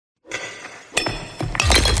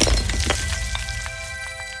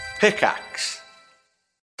Pickaxe.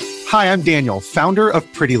 Hi, I'm Daniel, founder of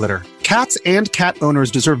Pretty Litter. Cats and cat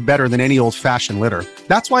owners deserve better than any old-fashioned litter.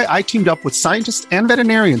 That's why I teamed up with scientists and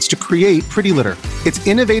veterinarians to create Pretty Litter. Its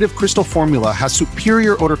innovative crystal formula has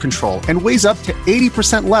superior odor control and weighs up to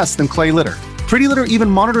 80% less than clay litter. Pretty Litter even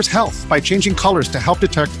monitors health by changing colors to help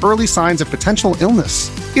detect early signs of potential illness.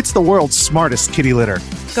 It's the world's smartest kitty litter.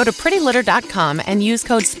 Go to prettylitter.com and use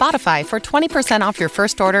code SPOTIFY for 20% off your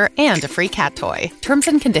first order and a free cat toy. Terms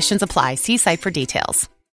and conditions apply. See site for details.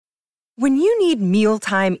 When you need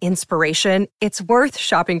mealtime inspiration, it's worth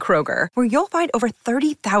shopping Kroger, where you'll find over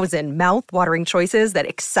 30,000 mouth-watering choices that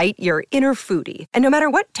excite your inner foodie. And no matter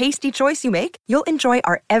what tasty choice you make, you'll enjoy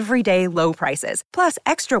our everyday low prices, plus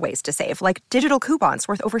extra ways to save, like digital coupons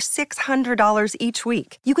worth over $600 each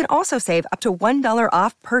week. You can also save up to $1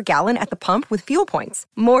 off per gallon at the pump with fuel points.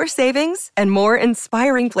 More savings and more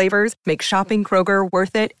inspiring flavors make shopping Kroger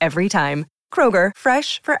worth it every time. Kroger,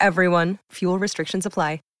 fresh for everyone. Fuel restrictions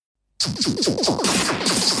apply.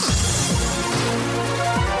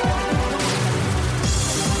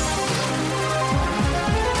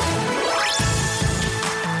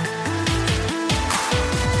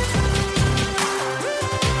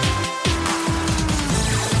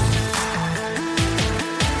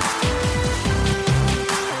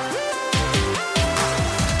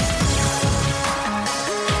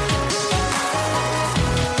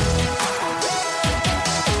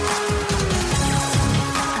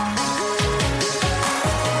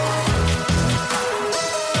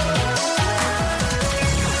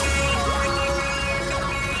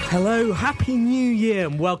 Hello, Happy New Year,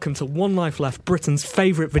 and welcome to One Life Left, Britain's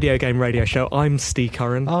favourite video game radio show. I'm Steve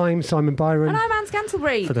Curran. I'm Simon Byron. And I'm Anne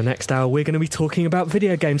Scantlebury. For the next hour, we're going to be talking about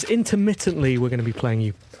video games. Intermittently, we're going to be playing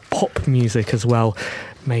you pop music as well,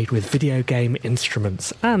 made with video game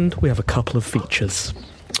instruments. And we have a couple of features.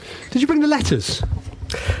 Did you bring the letters?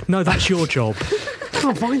 No, that's your job.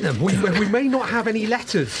 Can't find them. We may not have any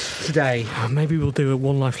letters today. Maybe we'll do a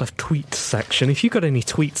One Life Left tweet section. If you've got any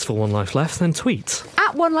tweets for One Life Left, then tweet.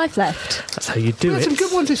 At One Life Left. That's how you do We had it. some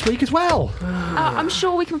good ones this week as well. I'm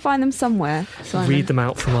sure we can find them somewhere, Simon. Read them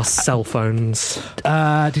out from our cell phones.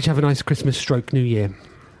 Did you have a nice Christmas stroke New Year?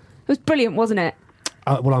 It was brilliant, wasn't it?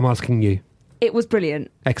 Well, I'm asking you. It was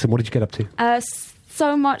brilliant. Excellent. What did you get up to?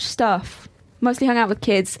 So much stuff. Mostly hung out with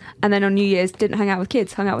kids, and then on New Year's didn't hang out with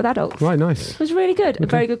kids, hung out with adults. Right, nice. It was really good. Okay. A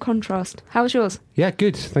very good contrast. How was yours? Yeah,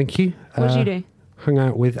 good. Thank you. What did you do? Hung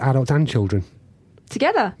out with adults and children.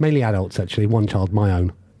 Together? Mainly adults, actually. One child, my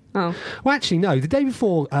own. Oh. Well, actually, no. The day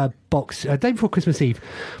before day before Christmas Eve,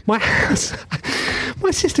 my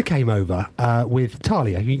sister came over with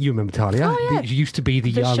Talia. You remember Talia? Oh, yeah. She used to be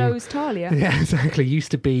the young... show's Talia. Yeah, exactly.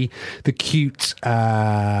 Used to be the cute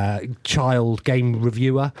child game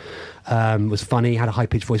reviewer. Was funny, had a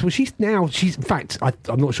high-pitched voice. Well, she's in fact,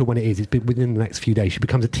 I'm not sure when it is. It's been within the next few days. She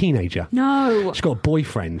becomes a teenager. No. She's got a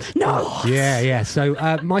boyfriend. No. Yeah. So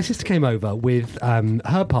my sister came over with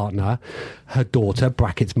her partner, her daughter,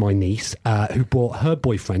 brackets my niece, who brought her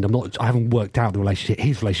boyfriend. I haven't worked out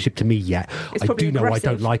his relationship to me yet. It's I probably do know aggressive.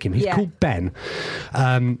 I don't like him. He's Yeah. called Ben.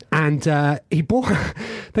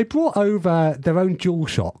 They brought over their own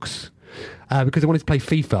DualShocks. Because they wanted to play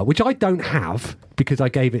FIFA, which I don't have because I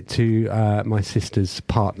gave it to my sister's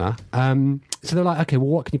partner. So they're like, okay, well,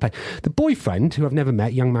 what can you play? The boyfriend, who I've never met,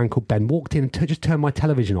 a young man called Ben, walked in and just turned my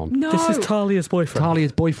television on. No. This is Talia's boyfriend.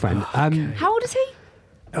 Talia's boyfriend. How old is he?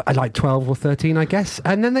 Like 12 or 13, I guess.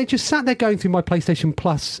 And then they just sat there going through my PlayStation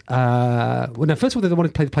Plus. Well, no, first of all, they wanted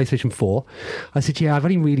to play the PlayStation 4. I said, yeah, I've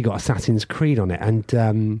only really got Assassin's Creed on it. And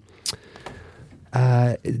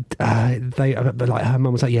her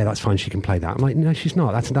mum was like, yeah, that's fine, she can play that. I'm like, no, she's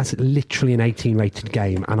not. That's literally an 18 rated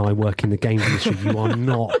game, and I work in the games industry. You are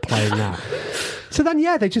not playing that. So then,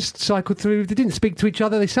 yeah, they just cycled through. They didn't speak to each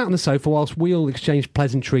other. They sat on the sofa whilst we all exchanged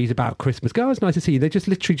pleasantries about Christmas. Go, it's nice to see you. They just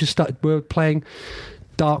literally were playing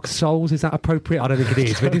Dark Souls. Is that appropriate? I don't think it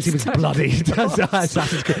is, but it didn't seem as bloody.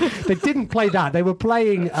 Assassin's Creed. They didn't play that. They were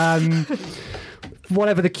playing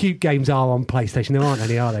whatever the cute games are on PlayStation. There aren't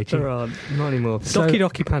any, are they? There aren't. Not anymore. So- Doki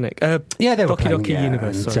Doki Panic. Yeah, they were Doki playing, Doki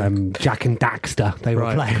Universe. and Jack and Daxter. They were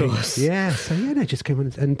Right, of playing. course. Yeah, so yeah, they just came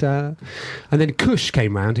on and then Kush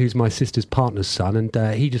came round, who's my sister's partner's son, and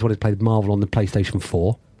he just wanted to play Marvel on the PlayStation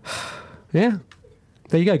 4. Yeah,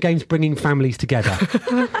 there you go. Games bringing families together.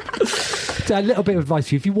 So a little bit of advice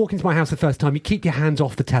to you: if you walk into my house the first time, you keep your hands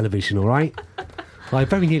off the television. All right? I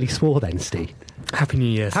very nearly swore then, Steve. Happy New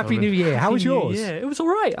Year, Happy Simon. New Year. How was New yours? Year. It was all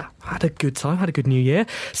right. I had a good time, had a good New Year.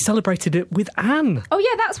 Celebrated it with Anne. Oh,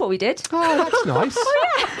 yeah, that's what we did. Oh, that's nice.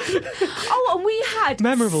 Oh, and we had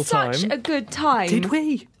Memorable such time. a good time. Did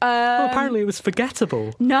we? Well, apparently it was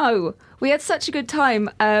forgettable. No, we had such a good time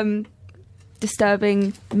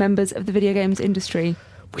disturbing members of the video games industry.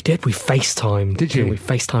 We did. We FaceTimed. Did you? We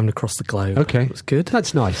FaceTimed across the globe. Okay. It was good.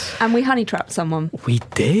 That's nice. And we honey trapped someone. We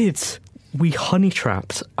did. We honey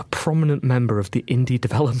trapped a prominent member of the indie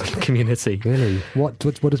development community. Really? What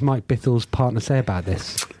does Mike Bithel's partner say about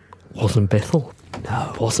this? Wasn't Bithell.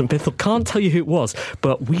 No. Wasn't Bithell. Can't tell you who it was,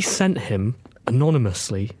 but we sent him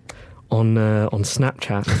anonymously on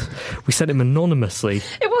Snapchat. We sent him anonymously.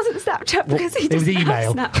 It wasn't Snapchat because he it was doesn't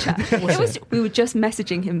email. have Snapchat. We were just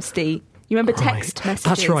messaging him, Steve. You remember text messages?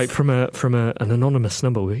 That's right, from an anonymous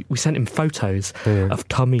number. We sent him photos of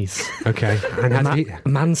tummies. Okay. And how did he... A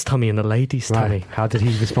man's tummy and a lady's tummy. Right. How did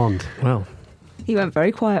he respond? Well, He went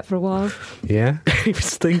very quiet for a while. Yeah? he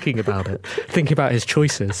was thinking about it, thinking about his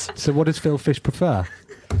choices. So what does Phil Fish prefer?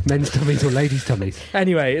 Men's tummies or ladies' tummies?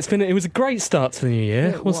 Anyway, it was a great start to the new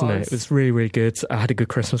year, wasn't it? was. It was really, really good. I had a good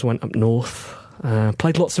Christmas, went up north.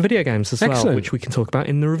 Played lots of video games as well, Excellent. which we can talk about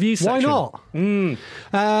in the review section. Why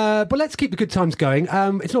not? But let's keep the good times going.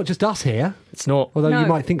 It's not just us here, It's not. although No. you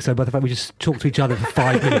might think so by the fact we just talked to each other for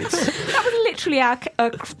 5 minutes. That was literally our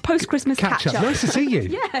post-Christmas Catch up. catch-up. Nice to see you.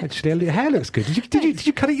 Yeah. Actually, your hair looks good. Did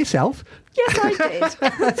you cut it yourself? Yes,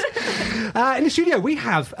 I did. In the studio, we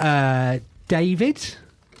have David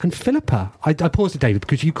and Philippa. I paused at David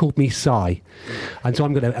because you called me Si, and so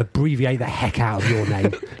I'm going to abbreviate the heck out of your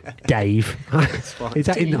name, Dave. It's fine. Is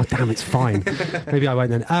that in? Oh, damn, it's fine. Maybe I won't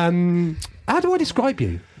then. How do I describe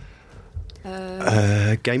you?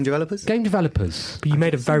 Game developers? Game developers. But you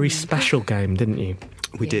made a very special game, didn't you?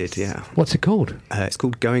 We did, yeah. What's it called? It's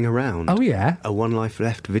called Going Around. Oh yeah. A One Life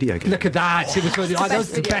Left video game. Look at that! It was that was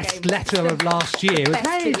the video best game. letter of last year. It was, Best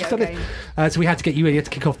hey, video it's done it. game. So we had to get you in. You had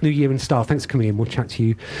to kick off New Year and stuff. Thanks for coming in. We'll chat to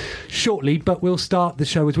you shortly, but we'll start the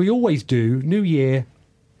show as we always do. New Year,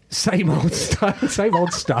 same old stuff. Same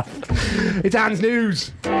old stuff. It's Anne's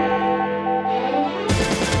News.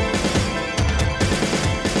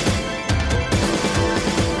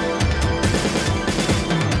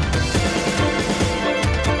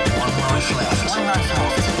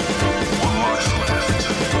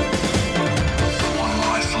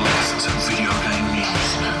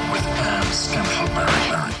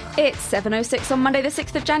 It's 7:06 on Monday the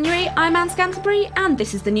 6th of January. I'm Anne Scantlebury and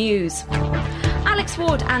this is the news. Alex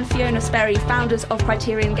Ward and Fiona Sperry, founders of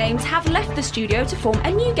Criterion Games, have left the studio to form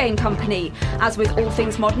a new game company. As with all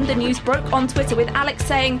things modern, the news broke on Twitter with Alex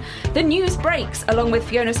saying, "The news breaks. Along with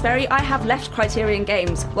Fiona Sperry, I have left Criterion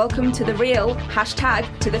Games. Welcome to the real,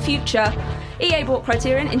 #to the future." EA bought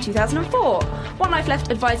Criterion in 2004. One Life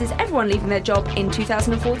Left advises everyone leaving their job in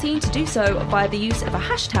 2014 to do so via the use of a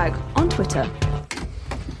hashtag on Twitter.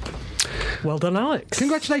 Well done, Alex.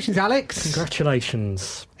 Congratulations, Alex.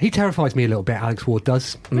 Congratulations. He terrifies me a little bit. Alex Ward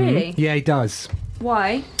does. Really? Yeah, he does.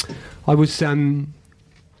 Why? I was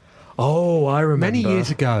Oh, I remember. many years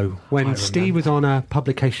ago when I Steve was on a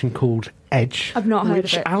publication called Edge. I've not heard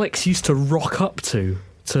Which of it. Alex used to rock up to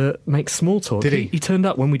make small talk. Did he? He turned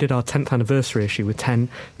up when we did our 10th anniversary issue with 10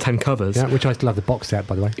 covers. Yeah, which I still have the box set,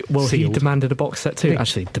 by the way. Well, Sealed. he demanded a box set too. Did he?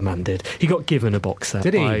 Actually, demanded. He got given a box set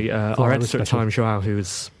Did he? by Oh, our that was editor at the special. time, Joao, who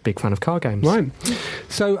was a big fan of car games. Right.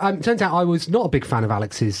 So it turns out I was not a big fan of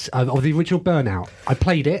Alex's of the original Burnout. I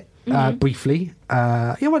played it briefly.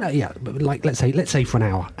 Like let's say for an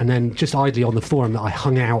hour, and then just idly on the forum that I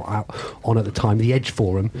hung out on at the time, the Edge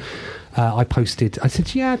forum. I posted. I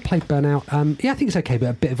said, "Yeah, I played Burnout. I think it's okay, but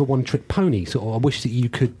a bit of a one-trick pony. Sort of. I wish that you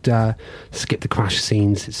could skip the crash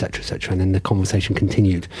scenes, etc., etc." And then the conversation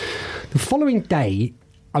continued. The following day,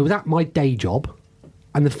 I was at my day job.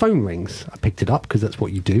 And the phone rings. I picked it up because that's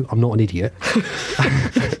what you do. I'm not an idiot.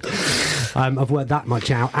 I've worked that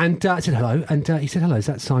much out. And I said hello. And he said, "Hello, is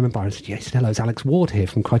that Simon Byron?" I said, "Yeah." He said, "Hello, it's Alex Ward here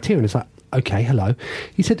from Criterion." I was like, "Okay, hello."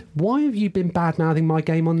 He said, "Why have you been bad-mouthing my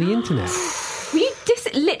game on the internet?" Were you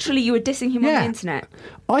literally you were dissing him on the internet?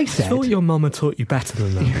 I I said... thought your mama taught you better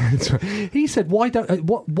than that. That's right. He said, "Why don't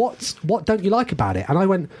what don't you like about it?" And I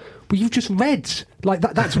went, "Well, you've just read like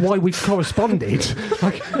that. That's why we've corresponded.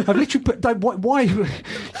 Like I've literally put why you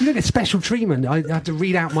don't get special treatment. I had to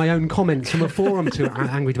read out my own comments from a forum to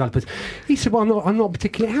angry developers." He said, "Well, I'm not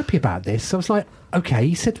particularly happy about this." So I was like, "Okay."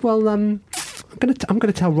 He said, "Well, I'm gonna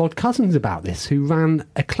tell Rod Cousins about this, who ran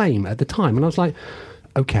Acclaim at the time." And I was like,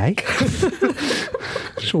 "Okay."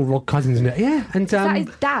 Sure, Rod Cousins. Yeah, and Is that his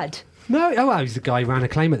dad? No, he was the guy who ran a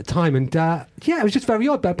claim at the time, and it was just very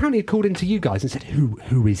odd. But apparently, he called into you guys and said,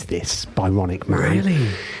 "Who is this Byronic man?" Really?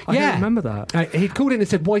 I Yeah. don't remember that. He'd called in and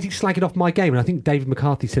said, "Why is he slagging off my game?" And I think David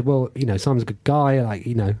McCarthy said, "Well, Simon's a good guy,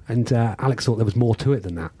 and Alex thought there was more to it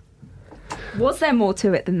than that." Was there more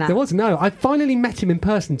to it than that? There was no. I finally met him in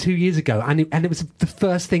person 2 years ago, and it was the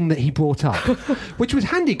first thing that he brought up, which was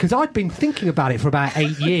handy because I'd been thinking about it for about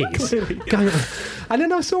 8 years. And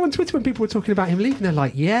then I saw on Twitter when people were talking about him leaving, they're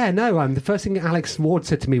like, the first thing Alex Ward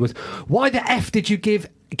said to me was, "Why the F did you give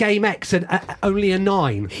Game X only a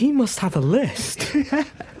 9? He must have a list.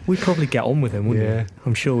 We'd probably get on with him, wouldn't we?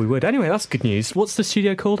 I'm sure we would. Anyway, that's good news. What's the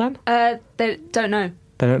studio called, Anne? They don't know.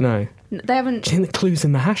 They don't know. They haven't. Do you think the clue's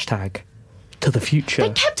in the hashtag? To the future.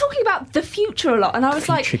 They kept talking about the future a lot, and I was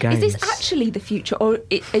like, Future is this games. actually the future, or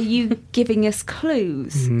are you giving us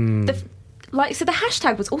clues? So the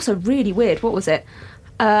hashtag was also really weird. What was it?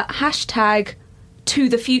 Hashtag to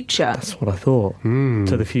the future. That's what I thought.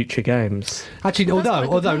 To the future games. Actually, quite a good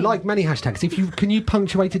although name. like many hashtags, can you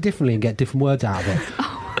punctuate it differently and get different words out of it?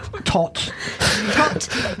 Tot. Tot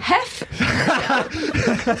hef.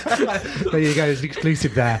 There you go, it's an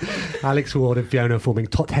exclusive there. Alex Ward and Fiona forming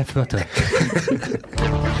Tot Heffutter.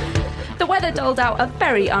 The weather doled out a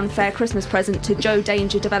very unfair Christmas present to Joe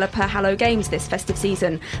Danger developer Hello Games this festive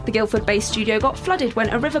season. The Guildford-based studio got flooded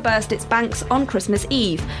when a river burst its banks on Christmas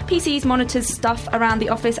Eve. PCs, monitors, stuff around the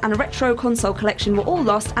office and a retro console collection were all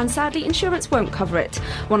lost, and sadly insurance won't cover it.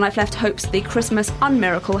 One Life Left hopes the Christmas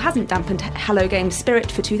unmiracle hasn't dampened Hello Games'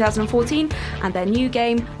 spirit for 2014 and their new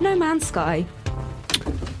game, No Man's Sky.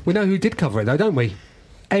 We know who did cover it though, don't we?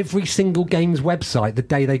 Every single game's website the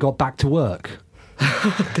day they got back to work.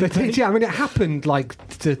 Yeah, I mean, it happened like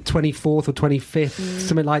the 24th or 25th,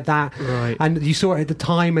 something like that. Right. And you saw it at the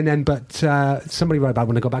time, and then, but somebody wrote about it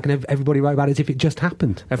when I got back, and everybody wrote about it as if it just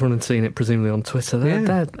happened. Everyone had seen it, presumably, on Twitter.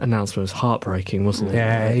 Their announcement was heartbreaking, wasn't it?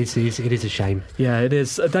 Yeah, it is a shame. Yeah, it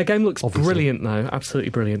is. Their game looks Obviously. brilliant, though.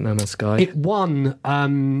 Absolutely brilliant, No Man's Sky. It won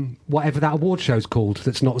whatever that award show's called.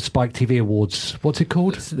 That's not the Spike TV Awards. What's it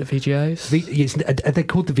called? Is it the VGAs? Are they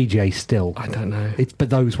called the VGA still? I don't know.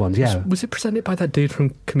 But those ones, yeah. Was it presented by that dude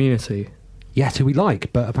from Community? Yes, who we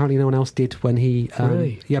like, but apparently no one else did when he...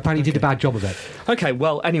 Really? Yeah, apparently he did a bad job of it. Okay,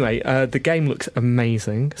 well, anyway, the game looks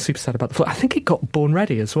amazing. Super sad about the flood. I think it got Born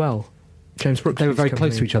Ready as well. James Brooks. They were very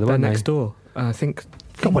close to each other, weren't they? Next door. I think...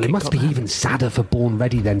 God, well, it must got be that. even sadder for Born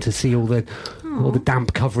Ready then to see all the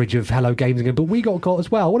damp coverage of Hello Games and go, but we got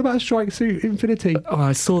as well. What about Strike Suit Infinity? Oh,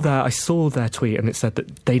 I saw their tweet, and it said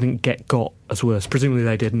that they didn't get got as worse. Presumably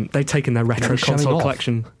they didn't. They'd taken their retro were showing console off.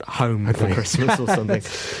 collection home Had for they? Christmas or something.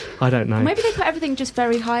 I don't know. Maybe they put everything just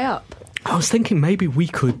very high up. I was thinking maybe we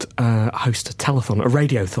could host a telethon, a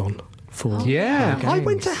radiothon for. Yeah, Hello I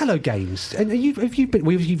went to Games. Hello Games, and you've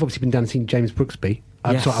obviously been down and seen James Brooksby.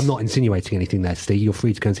 Yes. Sorry, I'm not insinuating anything there, Steve. You're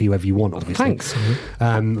free to go and see whoever you want, obviously. Thanks.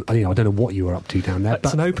 I don't know what you were up to down there,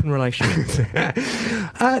 It's an open relationship.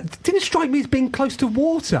 didn't it strike me as being close to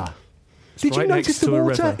water? Did you right notice next the to a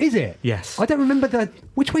water? river. Is it? Yes. I don't remember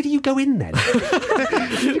which way do you go in then?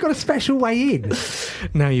 You got a special way in.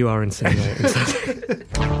 Now you are insinuating.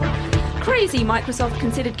 Crazy, Microsoft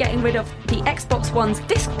considered getting rid of the Xbox One's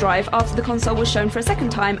disk drive after the console was shown for a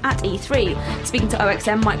second time at E3. Speaking to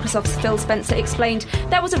OXM, Microsoft's Phil Spencer explained,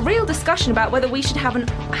 "There was a real discussion about whether we should have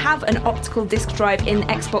an optical disk drive in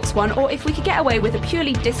Xbox One or if we could get away with a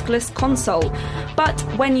purely diskless console. But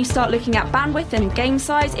when you start looking at bandwidth and game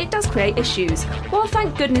size, it does create issues. Well,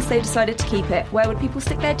 thank goodness they decided to keep it. Where would people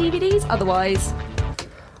stick their DVDs otherwise?"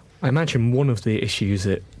 I imagine one of the issues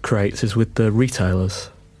it creates is with the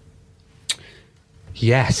retailers.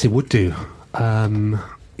 Yes, it would do.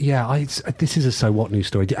 This is a so what news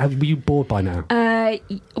story. Were you bored by now?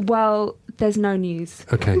 Well, there's no news.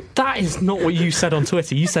 Okay. That is not what you said on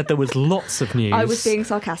Twitter. You said there was lots of news. I was being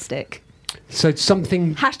sarcastic. So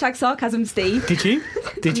something... Hashtag sarcasm, Steve. Did you?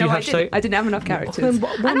 Did you No, have I didn't have enough characters. Then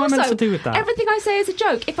what And am I meant also, to do with that? Everything I say is a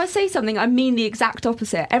joke. If I say something, I mean the exact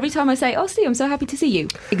opposite. Every time I say, "Oh, Steve, I'm so happy to see you,"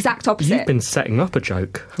 exact opposite. You've been setting up a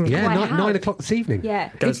joke. Yeah, I have. 9 o'clock this evening. Yeah.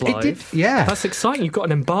 Goes It live. did- yeah. That's exciting. You've got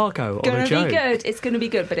an embargo on Gonna a joke. be good. It's gonna be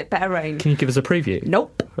good, but it better rain. Can you give us a preview?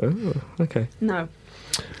 Nope. Oh, okay. No.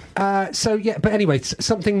 But anyway,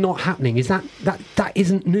 something not happening. Is that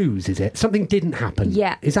isn't news, is it? Something didn't happen.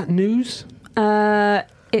 Yeah. Is that news?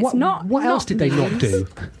 It's not. What else did they not news. do?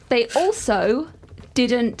 They also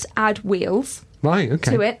didn't add wheels Right,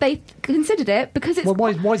 okay. to it. They considered it because it's. Well,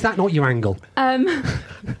 why is that not your angle?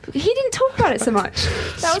 He didn't talk about it so much.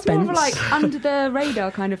 That was more of a, Spence. like under the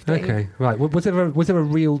radar kind of thing. Okay, right. Was there a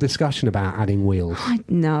real discussion about adding wheels?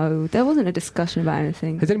 No, there wasn't a discussion about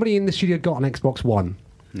anything. Has anybody in the studio got an Xbox One?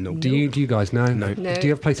 No. Do you guys know? No. No. Do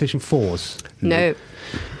you have PlayStation 4s? No.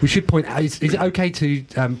 We should point out. Is it okay to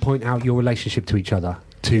point out your relationship to each other?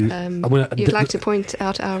 You'd like to point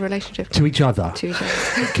out our relationship to each other? to each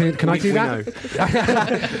other. Can I do We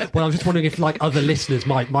that? Well, I'm just wondering if other listeners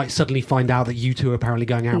might suddenly find out that you two are apparently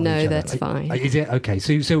going out. No, with each other. that's fine. Is it okay?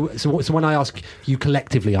 So when I ask you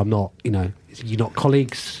collectively, I'm not. You're not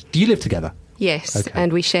colleagues. Do you live together? Yes, Okay.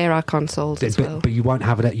 and we share our consoles as well. But you won't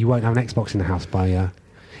have it. You won't have an Xbox in the house by.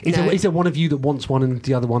 Is there one of you that wants one and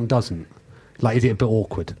the other one doesn't? Like, is it a bit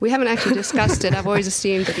awkward? We haven't actually discussed it. I've always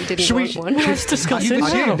assumed that he didn't want one. Let's discuss it You've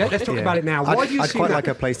assumed now. it. Let's talk Yeah. about it now. Why do you I'd assume quite that? like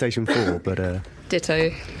a PlayStation 4, but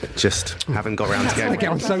Ditto. just haven't got around to I getting get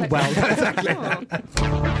on one. so well.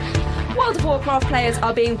 World of Warcraft players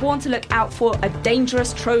are being warned to look out for a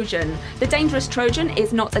dangerous Trojan. The dangerous Trojan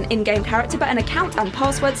is not an in-game character but an account and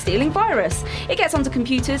password stealing virus. It gets onto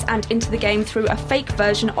computers and into the game through a fake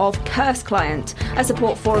version of Curse Client. A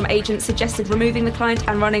support forum agent suggested removing the client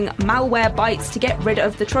and running malware bytes to get rid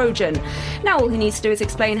of the Trojan. Now all he needs to do is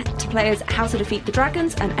explain to players how to defeat the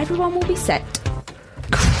dragons and everyone will be set.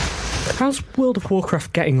 How's World of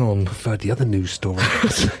Warcraft getting on? Preferred the other news story.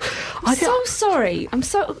 I'm so sorry.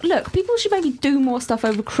 Look, people should maybe do more stuff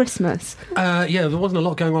over Christmas. Yeah, there wasn't a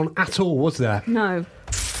lot going on at all, was there? No.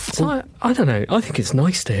 So I don't know. I think it's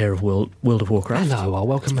nice to hear of World of Warcraft. Hello, well,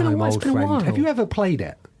 welcome been a home, while, old it's been a friend. while. Have you ever played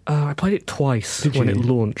it? I played it twice Did when you? it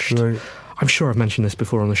launched. Right. I'm sure I've mentioned this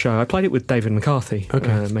before on the show. I played it with David McCarthy,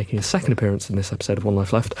 Okay. making a second appearance in this episode of One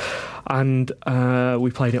Life Left. And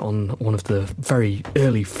we played it on one of the very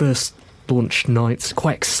early first launch nights,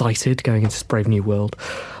 quite excited, going into this brave new world.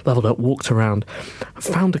 Leveled up, walked around,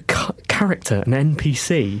 found a character, an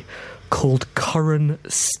NPC, called Curran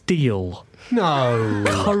Steele. No.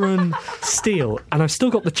 Curran Steele. And I've still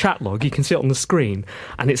got the chat log, you can see it on the screen,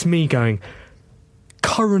 and it's me going,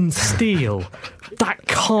 Curran Steele, that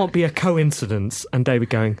can't be a coincidence. And David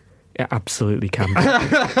going, it absolutely can be.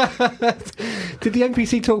 Did the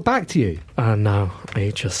NPC talk back to you? No,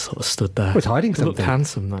 he just sort of stood there. Was hiding He looked something.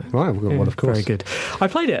 handsome though. Right, well, of course. Very good. I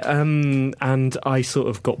played it, and I sort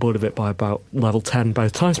of got bored of it by about level 10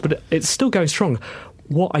 both times, but it's still going strong.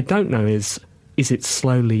 What I don't know is it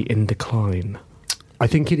slowly in decline? I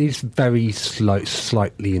think it is very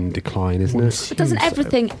slightly in decline, isn't it? But doesn't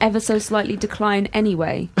everything ever so slightly decline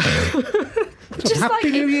anyway? Just Happy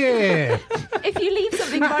like New Year! if you leave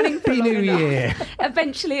something running for Happy long New enough, Year!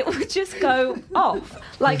 eventually it will just go off.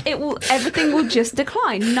 Like everything will just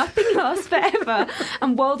decline. Nothing lasts forever.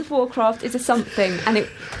 And World of Warcraft is a something, and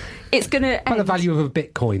it's going to About the end. value of a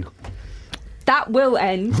Bitcoin. That will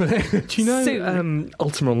end. Do you know soon.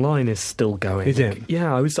 Ultima Online is still going? Is it?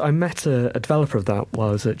 Yeah, I met a developer of that while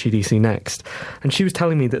I was at GDC Next, and she was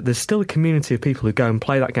telling me that there's still a community of people who go and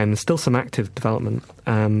play that game. There's still some active development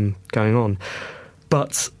going on,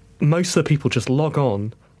 but most of the people just log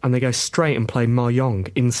on and they go straight and play Mahjong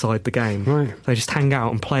inside the game. Right. They just hang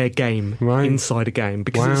out and play a game Right. inside a game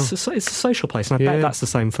because it's a social place, and I bet that's the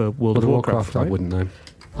same for World of Warcraft. I wouldn't know.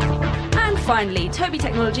 And finally, Tobii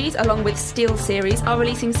Technologies, along with SteelSeries, are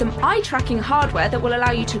releasing some eye-tracking hardware that will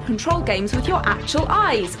allow you to control games with your actual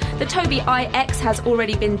eyes. The Tobii Eye X has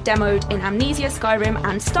already been demoed in Amnesia, Skyrim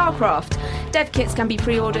and StarCraft. Dev kits can be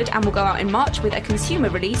pre-ordered and will go out in March with a consumer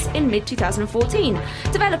release in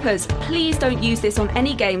mid-2014. Developers, please don't use this on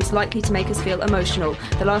any games likely to make us feel emotional.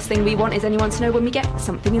 The last thing we want is anyone to know when we get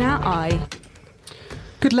something in our eye.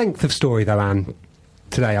 Good length of story, though, Anne.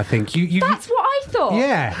 Today, I think you. That's what I thought.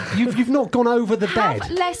 Yeah, you've not gone over the Have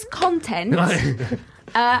bed. less content.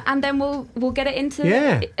 And then we'll get it into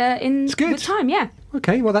It's good. with time. Yeah.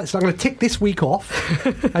 Okay, well, I'm going to tick this week off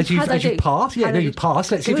as you How'd I do? pass. Yeah, How'd no, I you do?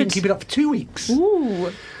 passed. Let's see if you can Good. keep it up for 2 weeks.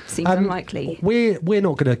 Ooh, seems unlikely. We're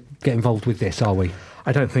not going to get involved with this, are we?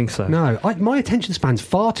 I don't think so. No, my attention span's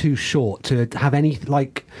far too short to have any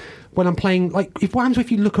when I'm playing. What happens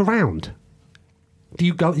if you look around? Do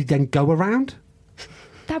you then go around?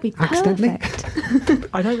 That'd be Accidentally? perfect.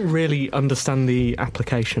 I don't really understand the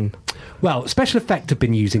application. Well, Special Effect have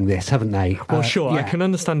been using this, haven't they? Well, sure, I yeah. can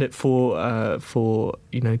understand it for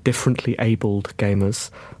differently abled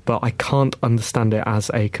gamers, but I can't understand it as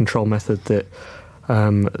a control method that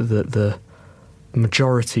the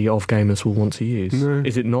majority of gamers will want to use. No.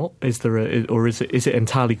 Is it not? Is there is it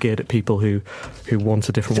entirely geared at people who want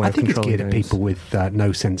a different way I of think it's controlling geared at games? people with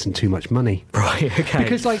no sense and too much money. Right, okay.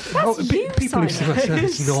 Because you, people who Simon.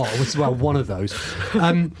 it's not. It's one of those.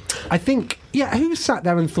 I think who sat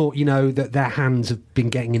there and thought that their hands have been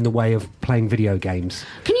getting in the way of playing video games?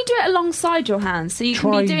 Can you do it alongside your hands? So you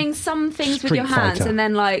can Try be doing some things with Street your hands Fighter. and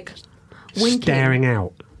then winking. Staring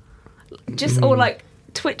out. Just or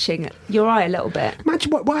twitching your eye a little bit.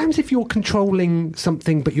 Imagine what happens if you're controlling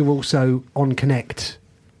something but you're also on Kinect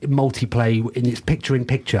multiplay and it's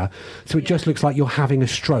picture-in-picture, so it just looks like you're having a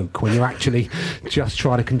stroke when you're actually just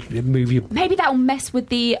trying to move your... Maybe that'll mess with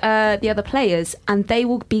the other players and they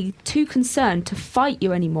will be too concerned to fight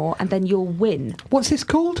you anymore, and then you'll win. What's this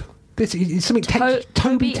called? This is something...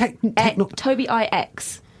 Tobii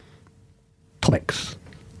IX. Topics.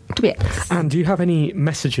 And do you have any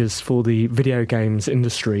messages for the video games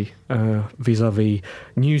industry vis-a-vis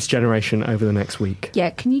news generation over the next week? Yeah,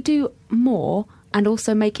 can you do more and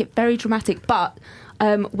also make it very dramatic, but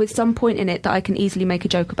with some point in it that I can easily make a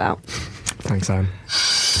joke about? Thanks, Anne.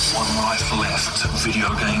 One Life Left video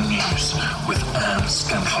game news with Anne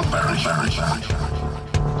Scantlebury.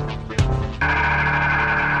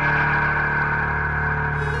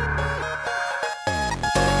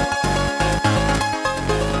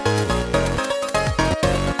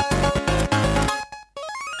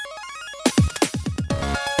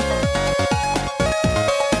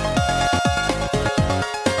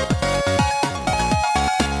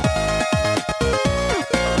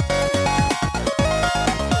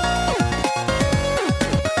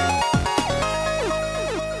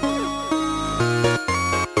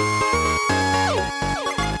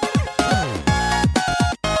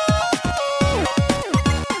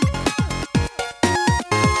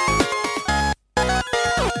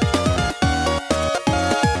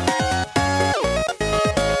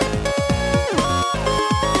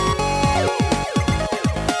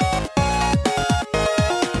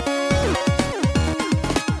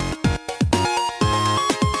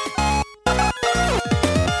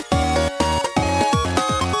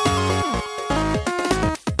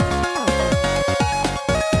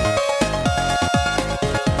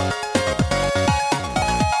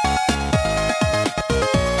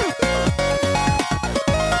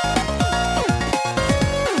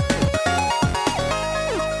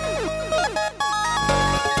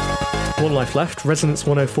 One Life Left, Resonance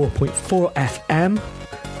 104.4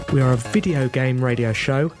 FM. We are a video game radio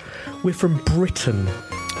show. We're from Britain.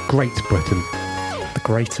 Great Britain. The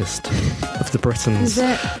greatest of the Britons. Is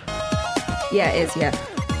it? Yeah, it is, yeah.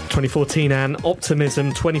 2014 and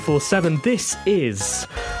Optimism 24/7. This is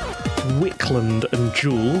Wickland and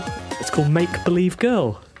Jewel. It's called Make Believe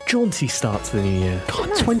Girl. Jaunty start to the new year. God,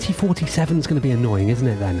 2047 is going to be annoying, isn't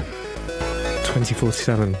it then?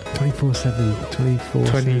 2047. 24/7.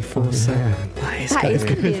 24/7. That is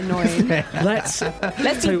going to be annoying.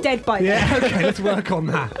 Let's be dead by then. Yeah, okay, let's work on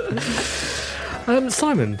that.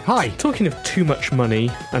 Simon. Hi. Talking of too much money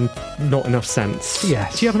and not enough sense.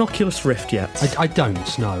 Yes. Do you have an Oculus Rift yet? I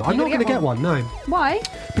don't, no. I'm not going to get one, no. Why?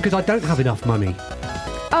 Because I don't have enough money.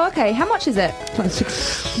 Oh, okay. How much is it?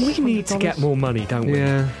 We need to get more money, don't we?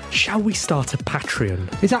 Yeah. Shall we start a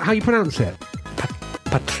Patreon? Is that how you pronounce it?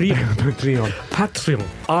 Patreon. Patreon.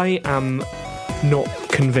 I am not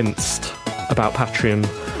convinced about Patreon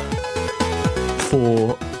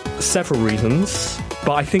for several reasons,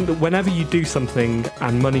 but I think that whenever you do something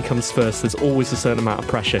and money comes first, there's always a certain amount of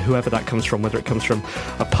pressure, whoever that comes from, whether it comes from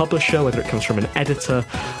a publisher, whether it comes from an editor,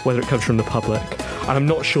 whether it comes from the public. And I'm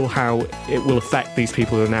not sure how it will affect these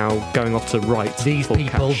people who are now going off to write. These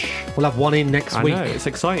people. Cash. We'll have one in next week. I know, it's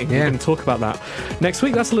exciting. Yeah. We're going to talk about that next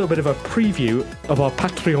week. That's a little bit of a preview of our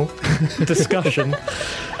Patreon discussion.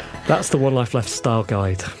 That's the One Life Left style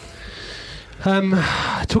guide.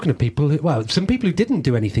 Talking of people, some people who didn't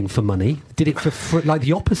do anything for money did it for like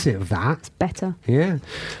the opposite of that. It's better. Yeah.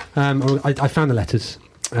 I found the letters.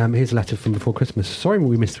 Here's a letter from before Christmas. Sorry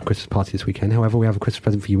we missed the Christmas party this weekend. However, we have a Christmas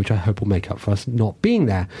present for you, which I hope will make up for us not being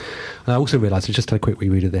there. I also realised, I just had a quick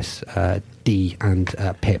reread of this, Dee and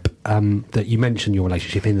Pip, that you mentioned your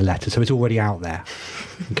relationship in the letter, so it's already out there.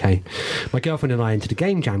 Okay. My girlfriend and I entered a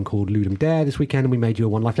game jam called Ludum Dare this weekend, and we made you a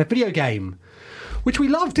One Life Left video game. Which we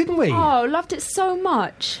loved, didn't we? Oh, loved it so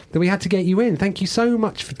much. That we had to get you in. Thank you so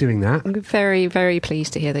much for doing that. I'm very, very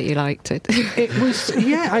pleased to hear that you liked it. It was,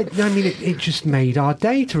 yeah, I mean, it just made our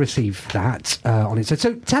day to receive that on it.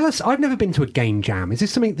 So tell us, I've never been to a game jam. Is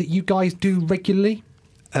this something that you guys do regularly?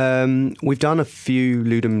 We've done a few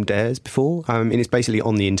Ludum Dares before, and it's basically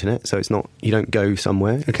on the internet, so it's not, you don't go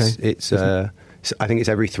somewhere. Okay. It's I think it's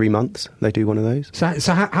every 3 months they do one of those.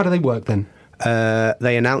 So how do they work then?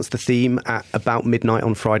 They announce the theme at about midnight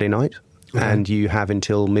on Friday night, and you have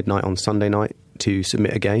until midnight on Sunday night to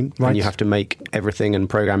submit a game, and you have to make everything and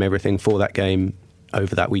program everything for that game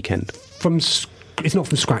over that weekend. It's not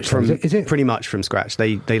from scratch, is it? Pretty much from scratch.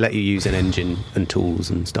 They let you use an engine and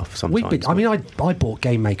tools and stuff sometimes. I bought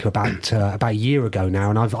Game Maker about a year ago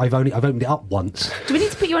now, and I've opened it up once. Do we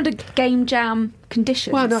need to put you under game jam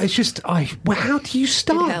conditions? Well, no, it's just how do you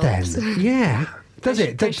start then? Yeah. Does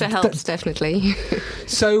it? Pressure helps, definitely.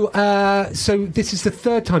 So this is the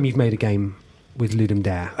third time you've made a game with Ludum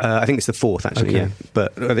Dare? I think it's the fourth, actually, Okay. yeah.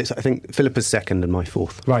 But I think Philippa's second and my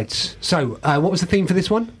fourth. Right. So what was the theme for this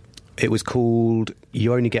one? It was called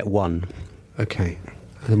You Only Get One. Okay.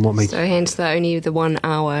 And then what made... So hence the only the 1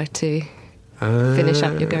 hour to finish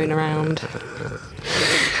up your going around.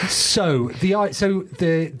 So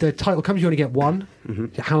the title comes, you only get one.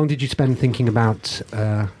 Mm-hmm. How long did you spend thinking about...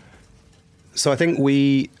 So I think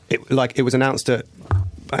it was announced at,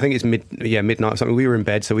 I think it's midnight or something. We were in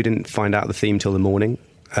bed, so we didn't find out the theme till the morning.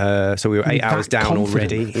 So we were 8 hours down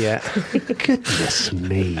already. Yeah. Goodness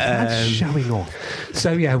me, that's showing off.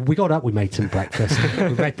 So yeah, we got up, we made some breakfast,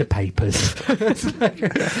 we read the papers.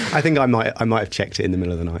 I think I might have checked it in the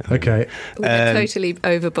middle of the night. Okay. We totally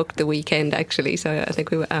overbooked the weekend, actually, so I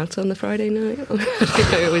think we were out on the Friday night.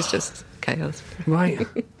 It was just chaos. Right.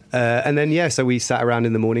 And then, so we sat around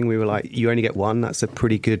in the morning, we were like, you only get one, that's a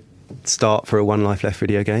pretty good start for a One Life Left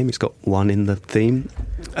video game. It's got one in the theme.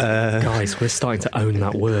 Guys, we're starting to own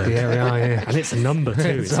that word. Yeah, we are, yeah. And it's a number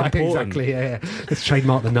too. It's important. Exactly, yeah. Let's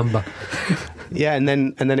trademark the number. Yeah, and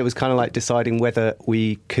then it was kind of like deciding whether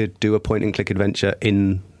we could do a point-and-click adventure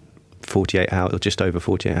in 48 hours, or just over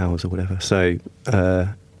 48 hours or whatever. So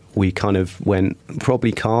we kind of went,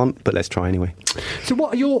 probably can't, but let's try anyway. So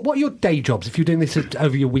what are your day jobs if you're doing this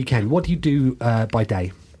over your weekend? What do you do by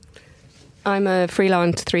day? I'm a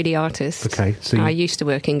freelance 3D artist. Okay, so I used to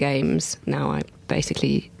work in games. Now I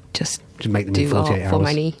basically just make them do in 48 art hours. for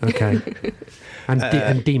money. Okay.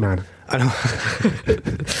 And D-Man. And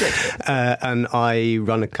I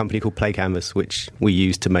run a company called Play Canvas, which we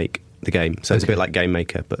use to make the game. So it's a bit like Game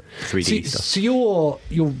Maker, but 3D stuff. So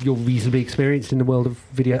you're reasonably experienced in the world of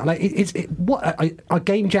video. Like, what are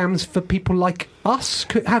game jams for people like us?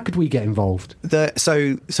 How could we get involved?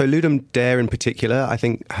 So Ludum Dare in particular, I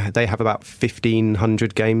think they have about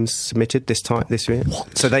 1,500 games submitted this year.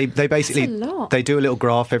 What? So they basically That's a lot. they do a little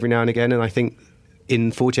graph every now and again, and I think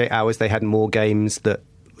in 48 hours they had more games that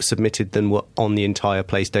submitted than were on the entire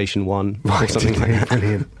PlayStation 1 or something like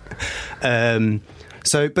that. Brilliant.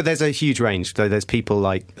 But there's a huge range. So there's people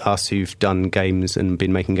like us who've done games and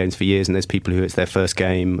been making games for years, and there's people who it's their first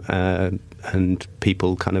game, and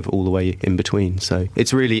people kind of all the way in between. So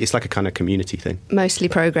it's like a kind of community thing. Mostly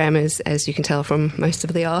programmers, as you can tell from most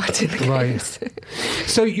of the art in the games.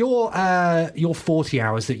 So your 40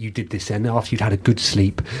 hours that you did this in after you'd had a good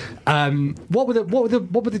sleep, what were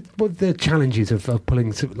the challenges of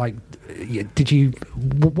pulling? Like,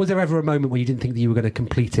 was there ever a moment where you didn't think that you were going to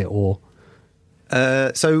complete it, or?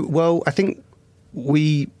 I think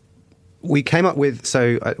we came up with,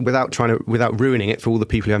 without ruining it for all the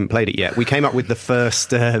people who haven't played it yet, we came up with the first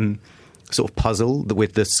sort of puzzle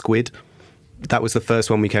with the squid. That was the first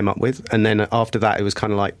one we came up with, and then after that it was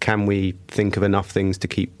kind of like, can we think of enough things to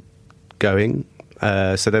keep going?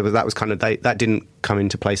 That was kind of that didn't come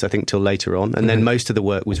into place, I think, till later on, and then most of the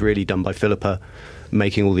work was really done by Philippa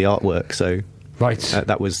making all the artwork. So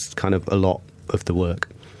that was kind of a lot of the work.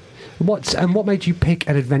 What made you pick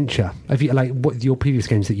an adventure? Have you what your previous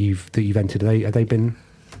games that you've entered? Have they been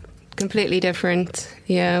completely different?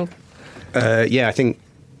 Yeah. I think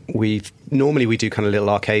we do kind of little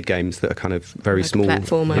arcade games that are kind of very small.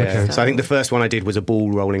 Platformer. Yeah. Okay. So I think the first one I did was a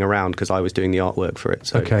ball rolling around because I was doing the artwork for it,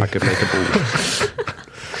 so I could make a ball.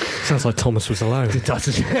 Sounds like Thomas was alone. It does.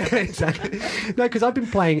 Exactly. No, because I've been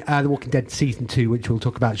playing The Walking Dead Season 2, which we'll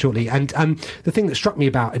talk about shortly, and the thing that struck me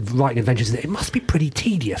about writing adventures is that it must be pretty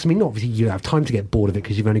tedious. I mean, obviously you have time to get bored of it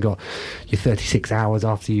because you've only got your 36 hours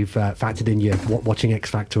after you've factored in your watching X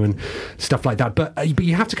Factor and stuff like that, but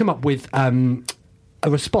you have to come up with a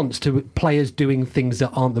response to players doing things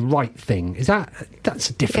that aren't the right thing. That's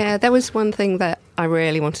difficult? Yeah, that was one thing that I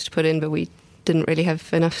really wanted to put in, but we didn't really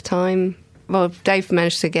have enough time. Well, Dave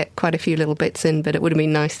managed to get quite a few little bits in, but it would have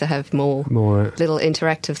been nice to have more little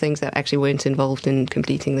interactive things that actually weren't involved in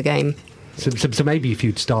completing the game. So maybe if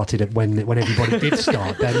you'd started it when everybody did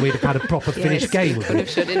start, then we'd have had a proper finished game. Could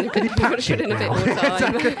have put in a bit more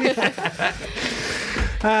time.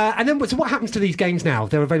 And then, so what happens to these games now?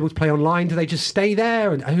 They're available to play online. Do they just stay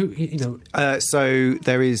there? And so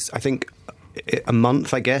there is, I think, a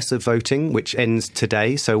month, I guess, of voting, which ends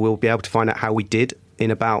today. So we'll be able to find out how we did in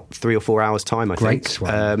about 3 or 4 hours' time, I think. So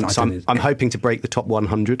I'm hoping to break the top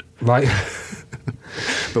 100. Right.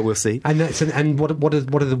 But we'll see. And what do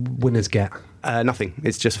the winners get? Nothing.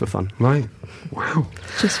 It's just for fun. Right. Wow.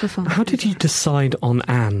 Just for fun. How did you decide on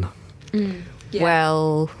Anne? Yeah.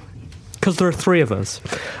 Well, because there are 3 of us,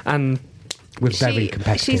 and we're very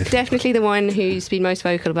competitive. She's definitely the one who's been most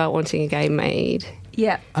vocal about wanting a game made.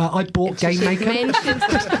 Yeah. I bought Game Maker.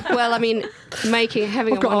 Well, I mean,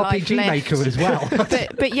 having I've a got One Life RPG Left. Maker as well.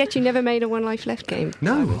 but yet you never made a One Life Left game.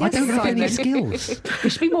 No, I don't have any skills. You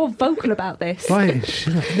should be more vocal about this. Right.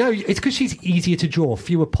 No, it's because she's easier to draw,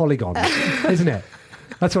 fewer polygons, isn't it?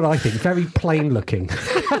 That's what I think. Very plain looking.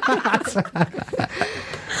 I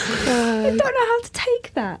don't know how to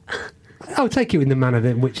take that. I'll take you in the manner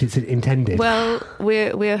in which it's intended. Well,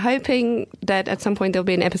 we're hoping that at some point there'll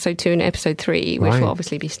be an episode 2 and episode 3, which will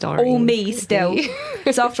obviously be starring all me still.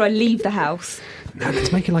 It's after I leave the house. No,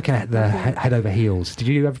 let's make it like the head over heels. Did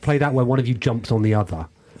you ever play that where one of you jumps on the other?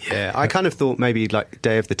 Yeah, I kind of thought maybe like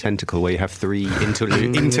Day of the Tentacle, where you have 3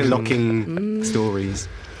 interlocking stories.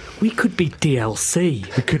 We could be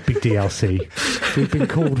DLC. We could be DLC. We've been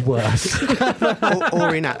called worse.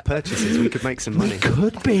 or in-app purchases. We could make some money. We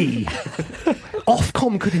could be.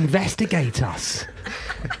 Ofcom could investigate us.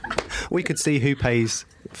 We could see who pays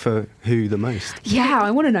for who the most. Yeah,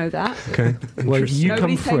 I want to know that. Okay. Well, you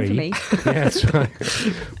Nobody's come free. paying for me. Yeah, that's right.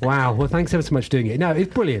 Wow. Well, thanks ever so much for doing it. No,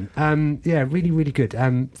 it's brilliant. Yeah, really, really good.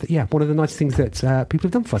 Yeah, one of the nice things that people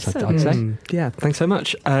have done for us, I'd say. Yeah, thanks so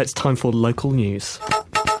much. It's time for local news.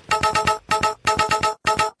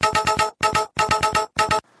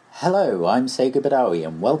 Hello, I'm Sega Badawi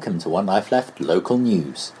and welcome to One Life Left Local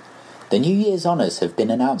News. The New Year's honours have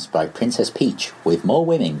been announced by Princess Peach, with more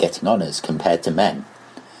women getting honours compared to men.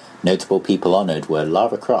 Notable people honoured were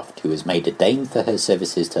Lara Croft, who was made a Dame for her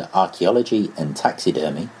services to archaeology and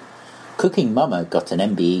taxidermy. Cooking Mama got an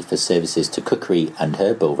MBE for services to cookery and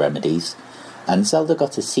herbal remedies, and Zelda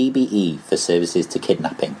got a CBE for services to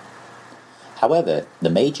kidnapping. However,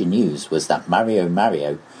 the major news was that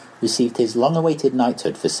Mario received his long-awaited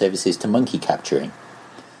knighthood for services to monkey capturing,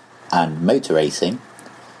 and motor racing,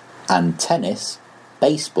 and tennis,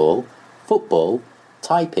 baseball, football,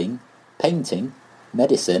 typing, painting,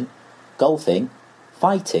 medicine, golfing,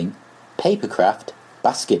 fighting, papercraft,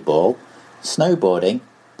 basketball, snowboarding,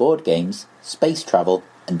 board games, space travel,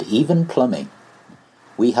 and even plumbing.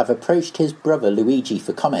 We have approached his brother Luigi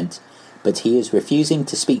for comment, but he is refusing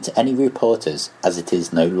to speak to any reporters as it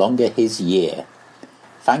is no longer his year.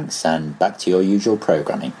 Thanks, and back to your usual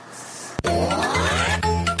programming.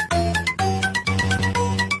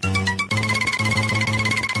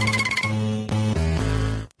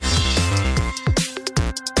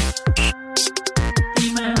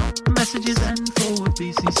 Email, messages, and forward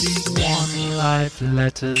BCC. One Life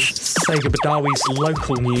Letters. Sega Badawi's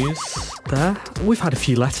local news there. We've had a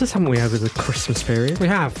few letters, haven't we, over the Christmas period? We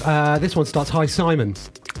have. This one starts, Hi Simon.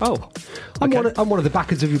 Oh, I'm one of the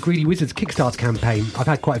backers of your Greedy Wizards Kickstarter campaign. I've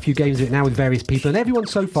had quite a few games of it now with various people, and everyone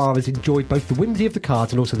so far has enjoyed both the whimsy of the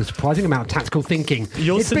cards and also the surprising amount of tactical thinking.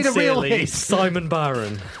 Yours It's been a real sincerely, hit. Simon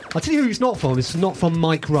Barron. I'll tell you who it's not from. It's not from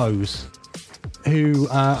Mike Rose, who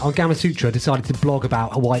on Gamma Sutra decided to blog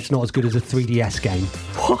about why it's not as good as a 3DS game.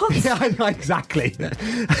 What? Yeah, I know, exactly.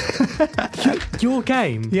 Your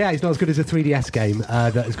game? Yeah, it's not as good as a 3DS game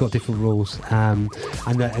that has got different rules. And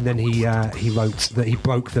then he wrote that he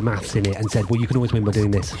broke the maths in it and said, well, you can always win by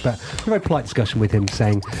doing this. But a very polite discussion with him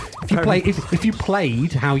saying, if you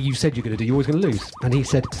played how you said you're going to do, you're always going to lose. And he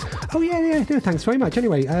said, oh, yeah, no, thanks very much.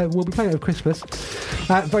 Anyway, we'll be playing it over Christmas.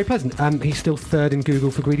 Very pleasant. He's still third in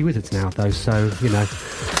Google for Greedy Wizards now, though, so, you know.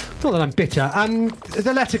 Not that I'm bitter.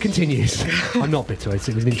 The letter continues. I'm not bitter. It's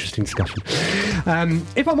an interesting discussion.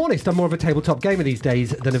 If I'm honest, I'm more of a tabletop gamer these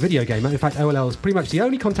days than a video gamer. In fact, OLL is pretty much the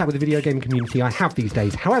only contact with the video game community I have these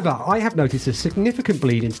days. However, I have noticed a significant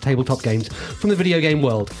bleed into tabletop games from the video game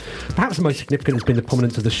world. Perhaps the most significant has been the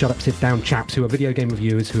prominence of the shut up, sit down chaps who are video game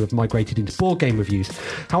reviewers who have migrated into board game reviews.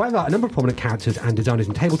 However, a number of prominent characters and designers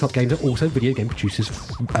in tabletop games are also video game producers,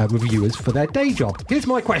 reviewers for their day job. Here's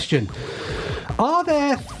my question. Are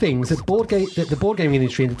there things that the board gaming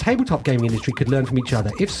industry and the tabletop gaming industry could learn from each other?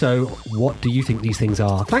 If so, what do you think these things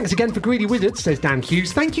are? Thanks again for Greedy Wizards, says Dan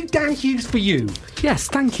Hughes. Thank you, Dan Hughes, for you. Yes,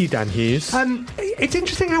 thank you, Dan Hughes. It's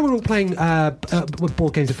interesting how we're all playing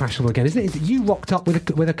board games are fashionable again, isn't it? You rocked up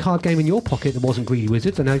with a card game in your pocket that wasn't Greedy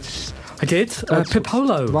Wizards. I did.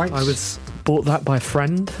 Pipolo. Right. I was bought that by a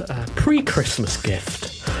friend, pre-Christmas gift.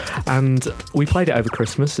 And we played it over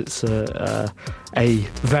Christmas. It's a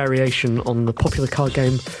variation on the popular card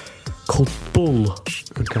game called Bull.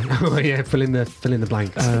 Okay. Oh yeah, fill in the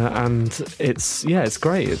blanks. And it's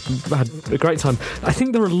great. I had a great time. I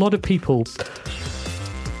think there are a lot of people.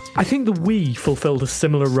 I think the Wii fulfilled a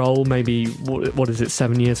similar role, maybe, what is it,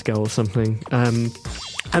 7 years ago or something.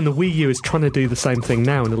 And the Wii U is trying to do the same thing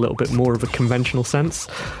now in a little bit more of a conventional sense.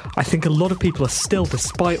 I think a lot of people are still,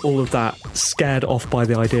 despite all of that, scared off by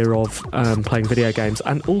the idea of playing video games.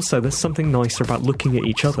 And also, there's something nicer about looking at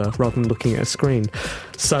each other rather than looking at a screen.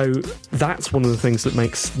 So that's one of the things that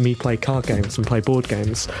makes me play card games and play board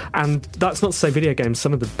games. And that's not to say video games,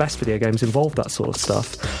 some of the best video games involve that sort of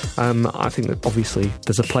stuff. I think that obviously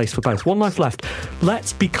there's a place for both. One Life Left.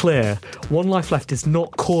 Let's be clear. One Life Left is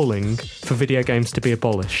not calling for video games to be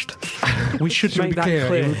abolished. We should make that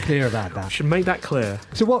clear. Clear about that. Should make that clear.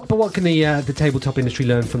 So what can the tabletop industry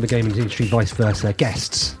learn from the gaming industry, vice versa?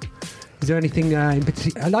 Guests. Is there anything in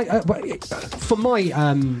particular?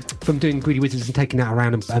 From doing Greedy Wizards and taking that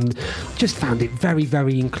around, and just found it very,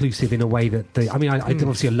 very inclusive in a way that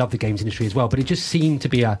obviously I love the games industry as well, but it just seemed to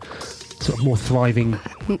be a sort of more thriving,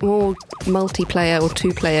 more multiplayer or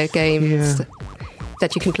two-player games. Yeah.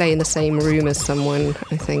 That you can play in the same room as someone,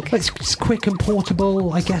 I think. It's quick and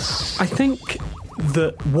portable, I guess. I think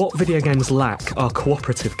that what video games lack are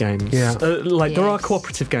cooperative games. Yeah. There are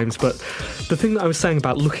cooperative games, but the thing that I was saying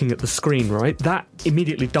about looking at the screen, right, that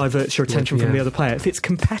immediately diverts your attention from the other player. If it's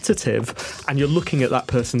competitive and you're looking at that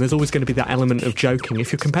person, there's always going to be that element of joking.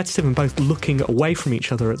 If you're competitive and both looking away from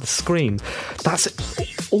each other at the screen, that's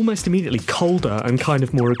almost immediately colder and kind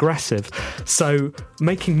of more aggressive. So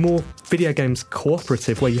making more video games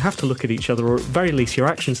cooperative, where you have to look at each other, or at very least your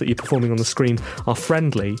actions that you're performing on the screen are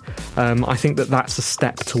friendly, I think that's a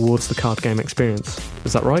step towards the card game experience.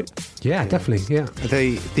 Is that right? Yeah, definitely. Yeah.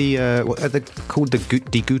 What are they called?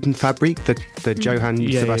 Die Guten Fabrik, the Johann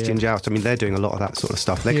Sebastian Joust. I mean, they're doing a lot of that sort of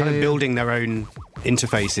stuff. They're kind of building their own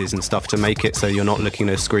interfaces and stuff to make it so you're not looking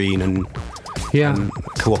at a screen and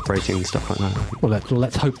cooperating and stuff like that. Well,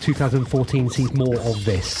 let's hope 2014 sees more of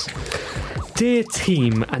this. Dear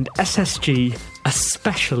team and SSG,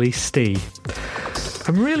 especially Steve,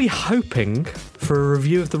 I'm really hoping for a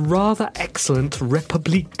review of the rather excellent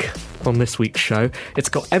Republique on this week's show. It's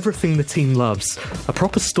got everything the team loves. A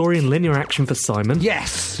proper story and linear action for Simon.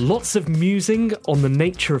 Yes! Lots of musing on the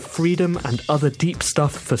nature of freedom and other deep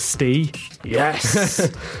stuff for Steve.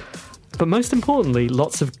 Yes! But most importantly,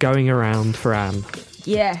 lots of going around for Anne.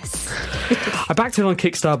 Yes. I backed it on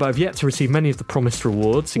Kickstarter, but I've yet to receive many of the promised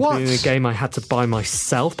rewards, including a game I had to buy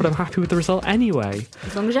myself, but I'm happy with the result anyway.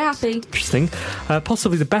 As long as you're happy. Interesting.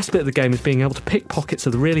 Possibly the best bit of the game is being able to pick pockets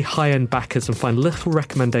of the really high-end backers and find little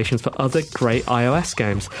recommendations for other great iOS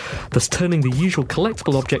games, thus turning the usual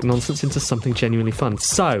collectible object nonsense into something genuinely fun.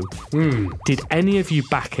 So, did any of you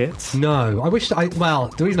back it? No. The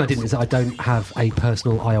reason I didn't is that I don't have a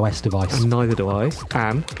personal iOS device. And neither do I.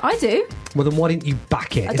 Anne? I do. Well, then why didn't you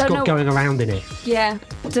back it? It's got going around in it. Yeah,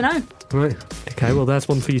 I don't know. Right. Okay, well, there's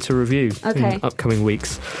one for you to review in upcoming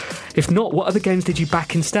weeks. If not, what other games did you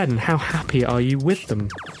back instead, and how happy are you with them?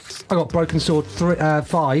 I got Broken Sword 5.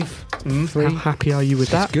 3. How happy are you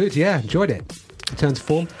with that? It's good, yeah. Enjoyed it. Return to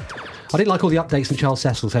form. I didn't like all the updates from Charles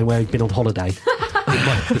Cecil saying where he'd been on holiday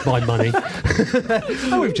with my money.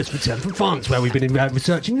 We've just returned from France where we've been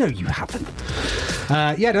researching. No, you haven't.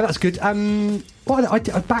 That's good. I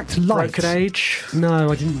backed Light. Broken Age? No,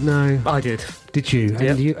 I didn't know. I did. Did you?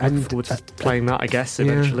 Yep. Looking forward to playing that, I guess,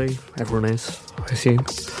 eventually. Yeah. Everyone is, I assume.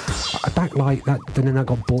 I backed Light, then that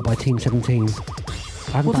got bought by Team 17.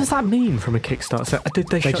 What does that mean from a Kickstarter? So, did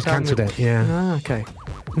they shut just down cancelled it, yeah. Ah, okay.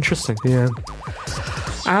 Interesting. Yeah.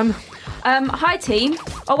 Anne? Hi team.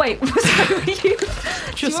 Oh wait, you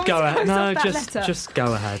just go ahead. No, just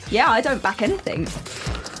go ahead. Yeah, I don't back anything.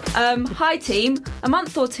 Hi team. A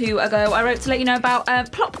month or two ago, I wrote to let you know about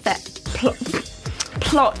plot theft.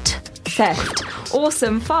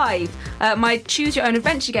 Awesome 5. My choose your own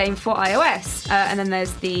adventure game for iOS, and then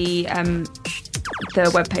there's the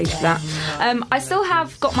webpage for that. I still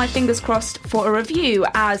have got my fingers crossed for a review,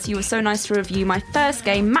 as you were so nice to review my first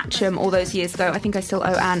game, Match'em, all those years ago. I think I still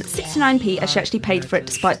owe Anne 69p, as she actually paid for it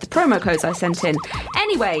despite the promo codes I sent in.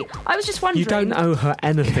 Anyway, I was just wondering... You don't owe her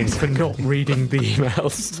anything for not reading the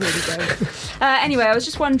emails. Anyway, I was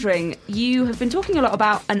just wondering, you have been talking a lot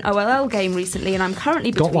about an OLL game recently, and I'm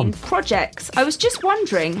currently between projects. I was just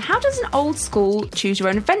wondering, how does an old school choose your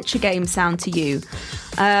own adventure game sound to you?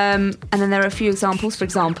 And then there are a few examples. For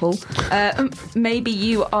example, maybe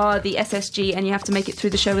you are the SSG and you have to make it through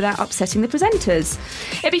the show without upsetting the presenters.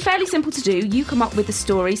 It'd be fairly simple to do. You come up with the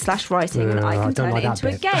story /writing and I can turn it into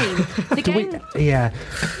a game. The game...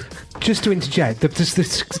 Just to interject,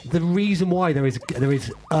 the reason why there is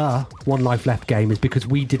a One Life Left game is because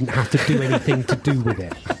we didn't have to do anything to do with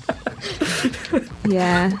it.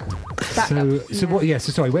 Yeah. So what? Yeah.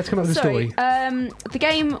 So sorry. Let's come up with the story. the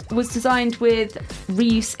game was designed with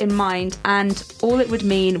reuse in mind, and all it would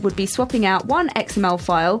mean would be swapping out one XML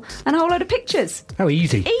file and a whole load of pictures. Oh,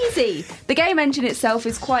 easy. Easy. The game engine itself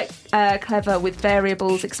is quite clever with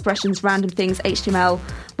variables, expressions, random things, HTML,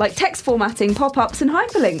 like text formatting, pop-ups and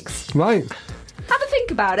hyperlinks. Right. Have a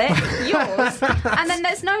think about it. Yours. And then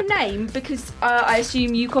there's no name because I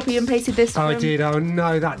assume you copy and pasted this from... I did. Oh,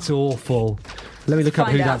 no, that's awful. Let me look up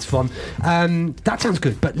who that's from. That sounds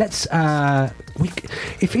good, but let's...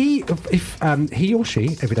 if he or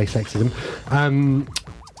she, Everyday Sexism,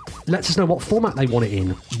 lets us know what format they want it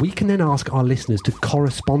in, we can then ask our listeners to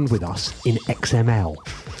correspond with us in XML.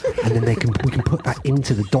 And then we can put that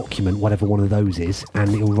into the document, whatever one of those is,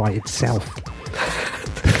 and it'll write itself.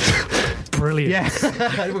 Brilliant.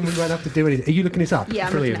 Yeah. We won't have to do anything. Are you looking this up? Yeah,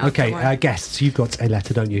 I'm brilliant. looking it up, Okay, guests, you've got a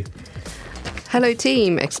letter, don't you? Hello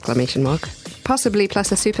team! ! Possibly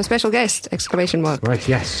plus a super special guest! ! Right,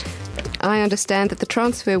 yes. I understand that the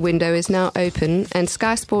transfer window is now open and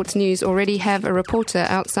Sky Sports News already have a reporter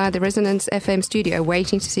outside the Resonance FM studio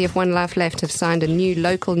waiting to see if One Life Left have signed a new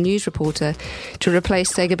local news reporter to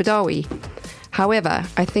replace Sega Badawi. However,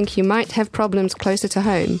 I think you might have problems closer to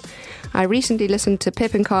home. I recently listened to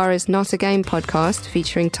Pip and Cara's Not a Game podcast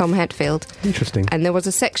featuring Tom Hatfield. Interesting. And there was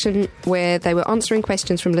a section where they were answering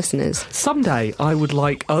questions from listeners. Someday I would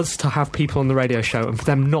like us to have people on the radio show and for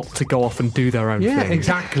them not to go off and do their own thing. Yeah,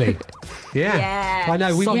 exactly. Yeah. Yeah. I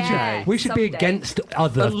know. We should be Someday. against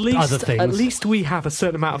other things. At least we have a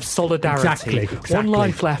certain amount of solidarity. Exactly. One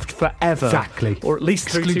Life Left forever. Exactly. Or at least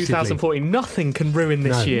through 2014. Nothing can ruin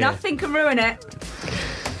this year. Nothing can ruin it.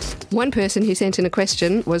 One person who sent in a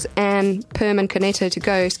question was Anne Perman Caneto to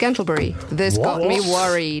go Scantlebury. This got me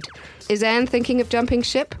worried. Is Anne thinking of jumping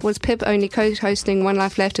ship? Was Pip only co-hosting One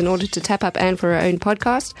Life Left in order to tap up Anne for her own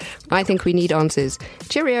podcast? I think we need answers.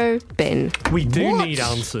 Cheerio, Ben. We do need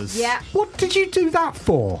answers. Yeah. What did you do that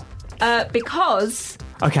for? Because...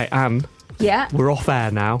 Okay, Anne. Yeah. We're off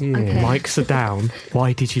air now. Yeah. Okay. Mics are down.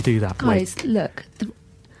 Why did you do that? Guys, look...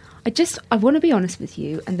 I want to be honest with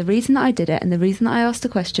you, and the reason that I did it and the reason that I asked a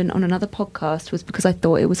question on another podcast was because I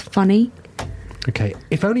thought it was funny. Okay,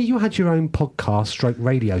 if only you had your own podcast /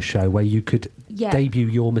 radio show where you could debut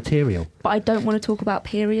your material. But I don't want to talk about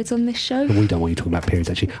periods on this show. And we don't want you talking about periods,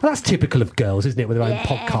 actually. Well, that's typical of girls, isn't it, with their own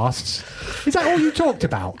podcasts? Is that all you talked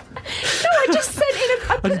about? No, I just sent in a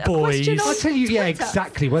question on I tell you, yeah, Twitter.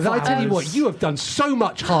 exactly. Well, I tell you what, you have done so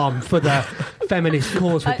much harm for the feminist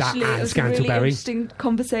cause with Actually, that it Anne was a really Scantlebury. interesting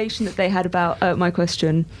conversation that they had about my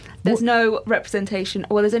question. There's no representation.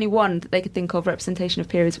 Well, there's only one that they could think of representation of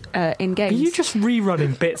periods in games. Are you just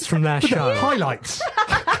rerunning bits from their show? Highlights.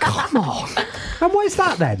 Come on. And what is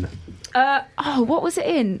that then? What was it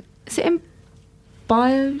in? Is it in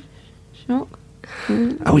Bioshock?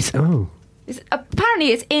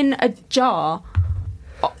 Apparently it's in a jar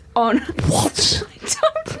on... What?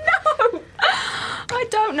 I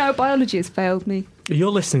don't know. Biology has failed me.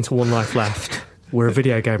 You're listening to One Life Left. We're a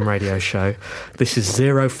video game radio show. This is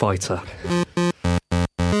Zero Fighter.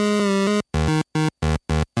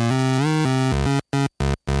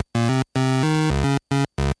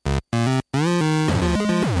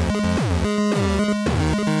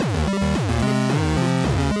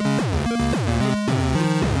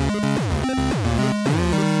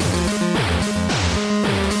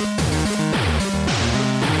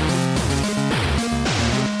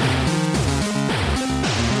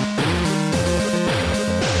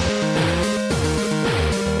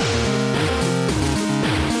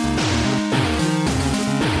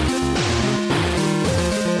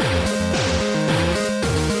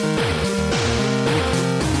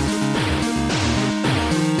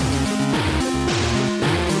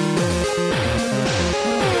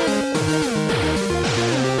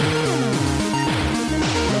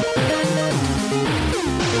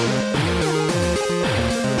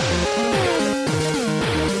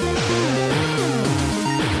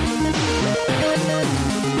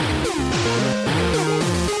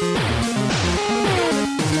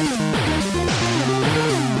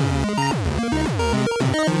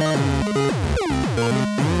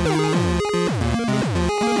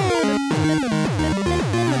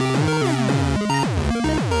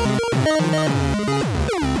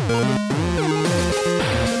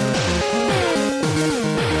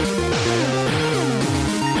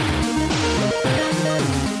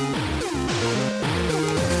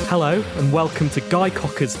 Hello and welcome to Guy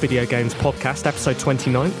Cocker's Video Games Podcast, episode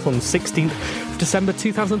 29 on the 16th of December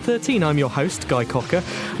 2013. I'm your host, Guy Cocker,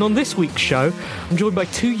 and on this week's show, I'm joined by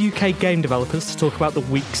two UK game developers to talk about the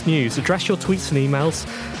week's news, address your tweets and emails,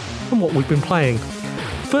 and what we've been playing.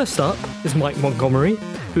 First up is Mike Montgomery.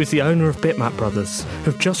 who is the owner of Bitmap Brothers,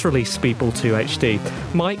 who have just released Speedball 2 HD.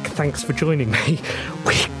 Mike, thanks for joining me.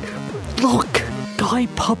 Look, Guy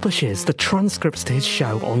publishes the transcripts to his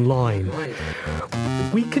show online.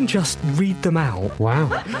 We can just read them out. Wow.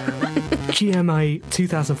 GMA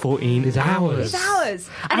 2014 is ours. It's ours.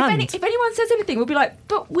 And if anyone says anything, we'll be like,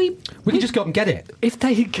 but we can just go up and get it. If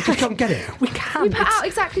they just go up and get it. We can. We put out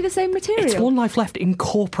exactly the same material. It's One Life Left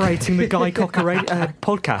incorporating the Guy Cocker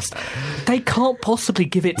podcast. They can't possibly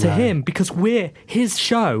give it to him because we're his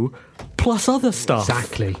show plus other stuff.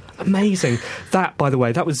 Exactly. Amazing. That, by the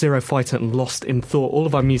way, that was Zero Fighter and Lost in Thought. All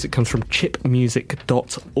of our music comes from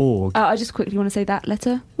chipmusic.org. I just quickly want to say that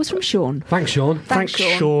letter was from Sean. Thanks, Sean. Thanks,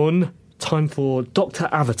 Sean. Time for Dr.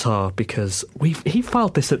 Avatar, because he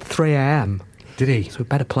filed this at 3 a.m. Did he? So we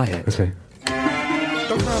better play it. Okay. Dr.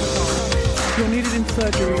 Avatar, you're needed in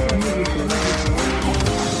surgery immediately.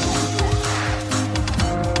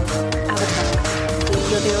 Avatar,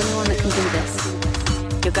 you're the only one that can do this.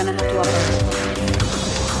 You're gonna have to operate.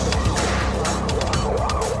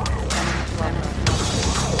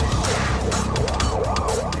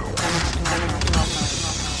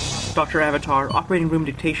 Dr. Avatar, operating room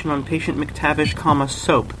dictation on patient McTavish,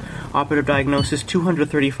 Soap. Operative diagnosis,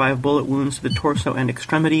 235 bullet wounds to the torso and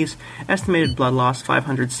extremities. Estimated blood loss,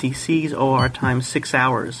 500 cc's. OR time, 6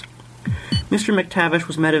 hours. Mr. McTavish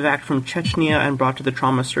was medevaced from Chechnya and brought to the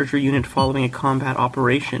trauma surgery unit following a combat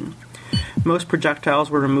operation. Most projectiles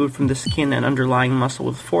were removed from the skin and underlying muscle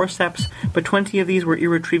with forceps, but 20 of these were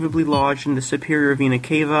irretrievably lodged in the superior vena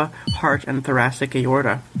cava, heart, and thoracic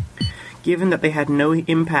aorta. Given that they had no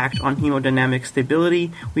impact on hemodynamic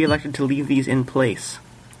stability, we elected to leave these in place.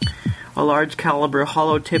 A large caliber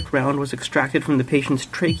hollow-tipped round was extracted from the patient's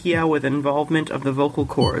trachea with involvement of the vocal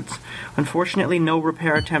cords. Unfortunately, no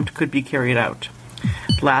repair attempt could be carried out.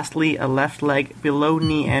 Lastly, a left leg below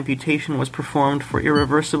knee amputation was performed for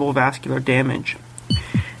irreversible vascular damage.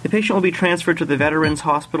 The patient will be transferred to the Veterans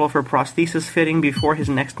Hospital for prosthesis fitting before his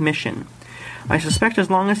next mission. I suspect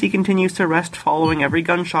as long as he continues to rest following every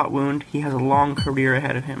gunshot wound, he has a long career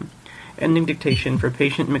ahead of him. Ending dictation for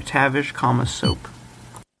patient McTavish, Soap.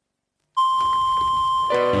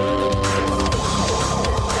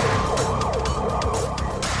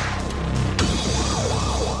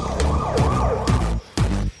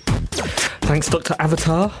 Thanks, Dr.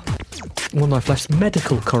 Avatar. One Life Left's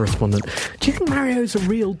medical correspondent. Do you think Mario's a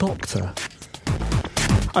real doctor?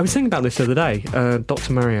 I was thinking about this the other day,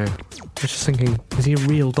 Dr. Mario. I was just thinking, is he a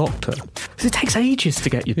real doctor? Because it takes ages to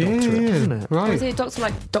get your doctorate, doesn't it? Right. Or is he a doctor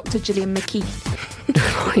like Dr. Gillian McKee?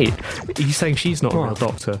 Right. Are you saying she's not a real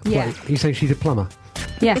doctor? Yeah. Wait, are you saying she's a plumber?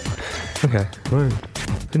 Yeah. Okay. Right.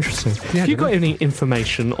 Interesting. Yeah, Have you got any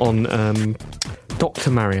information on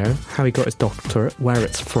Dr. Mario, how he got his doctorate, where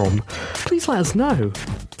it's from, please let us know.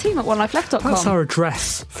 Team at onelifeleft.com. That's our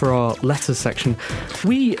address for our letters section.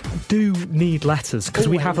 We do need letters, because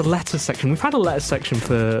we have a letters section. We've had a letters section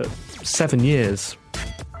for 7 years,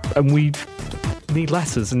 and we need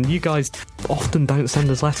letters, and you guys often don't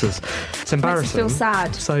send us letters. It's embarrassing. Makes us feel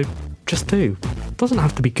sad. So just do. It doesn't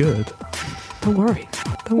have to be good. Don't worry.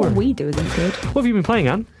 What we do isn't good. What have you been playing,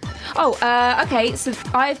 Anne? Oh, okay, so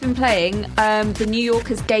I've been playing the New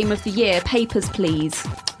Yorker's Game of the Year, Papers, Please.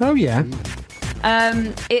 Oh, yeah.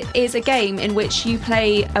 It is a game in which you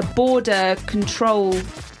play a border control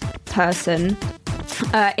person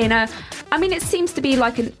in a... I mean, it seems to be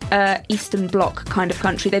like an Eastern Bloc kind of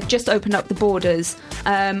country. They've just opened up the borders,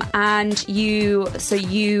 and you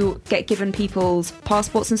get given people's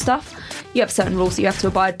passports and stuff. You have certain rules that you have to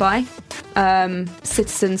abide by.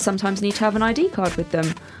 Citizens sometimes need to have an ID card with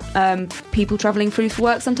them. People travelling through for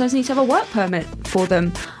work sometimes need to have a work permit for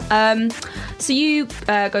them. So you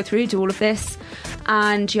go through, do all of this,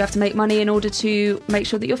 and you have to make money in order to make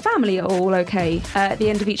sure that your family are all okay. At the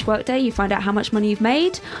end of each workday, you find out how much money you've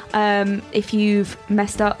made. If you've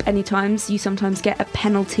messed up any times, you sometimes get a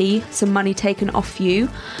penalty, some money taken off you.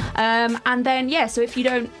 And then, so if you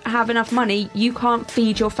don't have enough money, you can't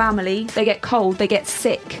feed your family. They get cold, they get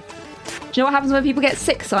sick. Do you know what happens when people get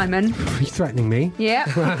sick, Simon? Are you threatening me? Yeah.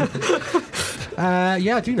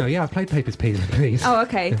 Yeah, I do know. Yeah, I played Papers, Please. Oh,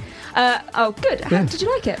 okay. Good. Yeah. Did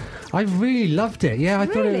you like it? I really loved it. Yeah, I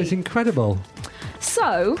thought it was incredible.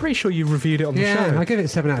 So... Pretty sure you reviewed it on the show. Yeah, I gave it a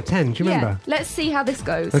 7 out of 10. Do you remember? Let's see how this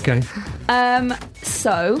goes. Okay.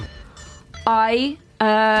 So, I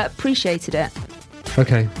appreciated it.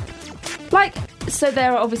 Okay. So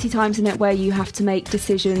there are obviously times in it where you have to make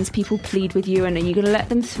decisions, people plead with you, and are you going to let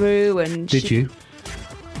them through? And Did you?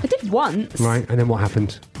 I did once. Right, and then what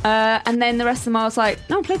happened? And then the rest of them I was like,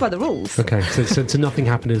 no, play by the rules. Okay, so nothing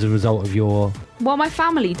happened as a result of your Well, my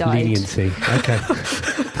family died. leniency. Okay.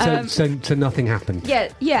 So nothing happened.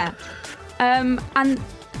 Yeah. And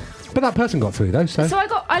But that person got through though, so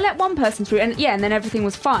I let one person through, and then everything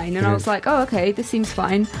was fine, and I was like, oh, okay, this seems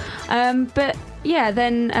fine. But yeah,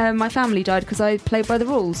 then my family died because I played by the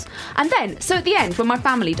rules. And then, so at the end, when my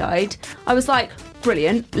family died, I was like,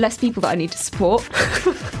 brilliant, less people that I need to support.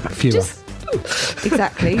 fewer.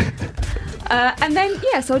 Exactly. And then,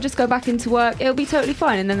 so I'll just go back into work. It'll be totally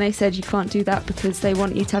fine. And then they said you can't do that because they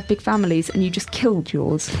want you to have big families, and you just killed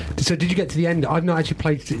yours. So did you get to the end? I've not actually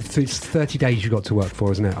played. It's 30 days you got to work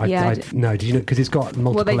for, isn't it? No, did you know? Because it's got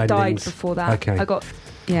multiple endings. Well, they died before that. Okay.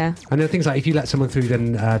 Yeah. And there are things like if you let someone through,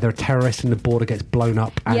 then they're a terrorist and the border gets blown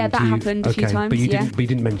up. And that happened a few times. But you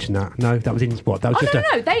didn't mention that. No, that was in what? That was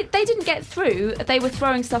No. They didn't get through. They were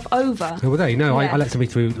throwing stuff over. Oh, were they? No, I let somebody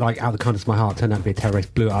through, like, out of the kindness of my heart. Turned out to be a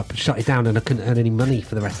terrorist, blew it up, shut it down, and I couldn't earn any money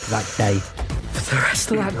for the rest of that day. For the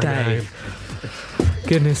rest of that day.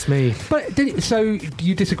 Goodness me. But so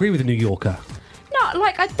you disagree with the New Yorker? No,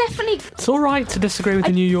 like I definitely. It's all right to disagree with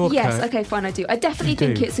the New Yorker. Yes, okay, fine, I do. I definitely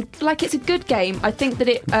think it's a good game. I think that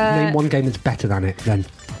it. Name one game that's better than it, then,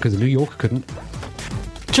 because the New Yorker couldn't.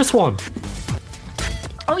 Just one.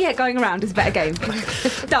 Oh yeah, Going Around is a better game.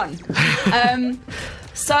 Done.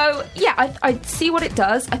 So yeah, I see what it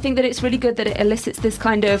does. I think that it's really good that it elicits this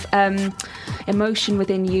kind of emotion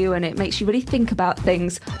within you, and it makes you really think about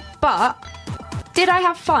things. But did I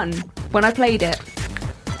have fun when I played it?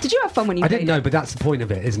 Did you have fun when you played it? I didn't know, but that's the point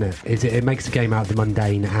of it, isn't it? It makes the game out of the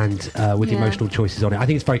mundane and with the emotional choices on it. I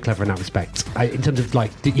think it's very clever in that respect. In terms of,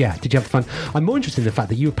 like, did you have fun? I'm more interested in the fact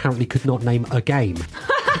that you apparently could not name a game.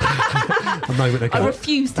 A moment ago. I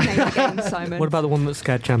refuse to name a game, Simon. What about the one that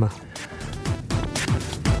scared Gemma?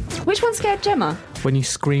 Which one scared Gemma? When you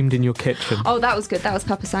screamed in your kitchen. Oh, that was good. That was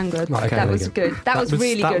Papa Sangre. Right, okay, that was good. That was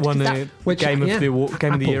really that good. Won a Game of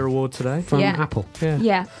the Year award today from Apple.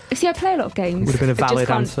 Yeah. See, I play a lot of games. Would have been a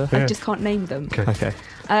valid answer. I just can't name them. Okay.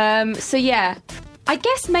 So yeah. I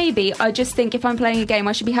guess maybe I just think if I'm playing a game,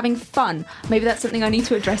 I should be having fun. Maybe that's something I need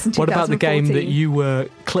to address in 2014. What about the game that you were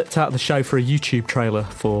clipped out of the show for a YouTube trailer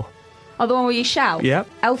for? Oh, the one where you shout? Yep.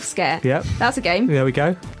 Elf Scare? Yep. That's a game. There we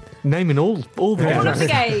go. Naming all the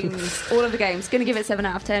games. All of the games. Going to give it 7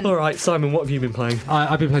 out of 10. All right, Simon, what have you been playing?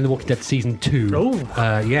 I've been playing The Walking Dead Season 2.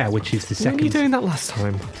 Oh. Which is the second. When were you doing that last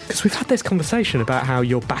time? Because we've had this conversation about how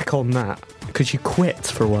you're back on that because you quit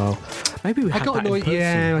for a while. Maybe we had got that annoyed. in person,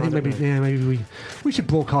 Yeah, I think maybe we should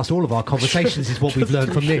broadcast all of our conversations. Is what we've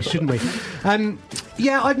learned from this, shouldn't we?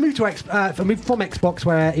 I've moved to from Xbox,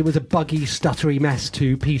 where it was a buggy, stuttery mess,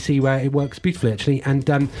 to PC, where it works beautifully actually. And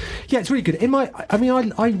it's really good.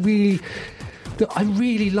 I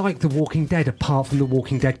really like The Walking Dead, apart from The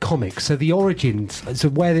Walking Dead comics. So the origins, so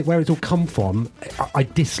where it's all come from, I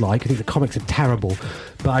dislike. I think the comics are terrible,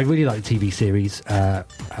 but I really like the TV series.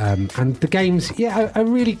 And the games, are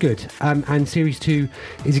really good. And Series 2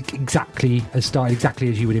 is exactly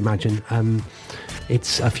as you would imagine.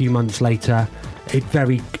 It's a few months later.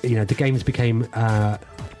 The games became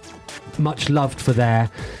much loved for their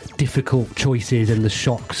difficult choices and the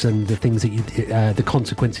shocks and the things that the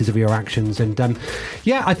consequences of your actions. And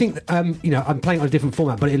I think I'm playing on a different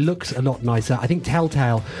format, but it looks a lot nicer. I think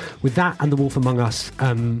Telltale, with that and The Wolf Among Us,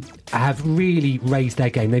 have really raised their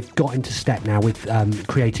game. They've got into step now with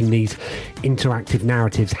creating these interactive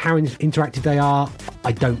narratives. How interactive they are,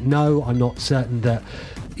 I don't know. I'm not certain that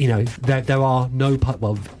there are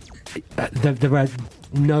there are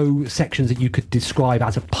no sections that you could describe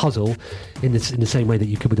as a puzzle in the same way that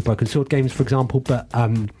you could with the Broken Sword games, for example. But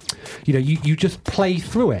you just play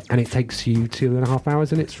through it, and it takes you 2.5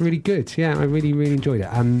 hours, and it's really good. Yeah, I really, really enjoyed it.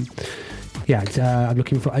 I'm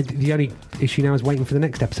looking for. The only issue now is waiting for the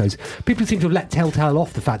next episodes. People seem to have let Telltale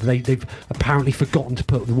off the fact that they've apparently forgotten to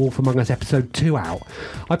put The Wolf Among Us episode 2 out.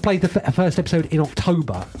 I played the first episode in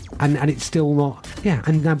October, and it's still not. Yeah,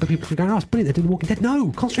 but people are going, "Oh, it's brilliant! They're doing The Walking Dead."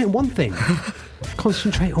 No, concentrate on one thing.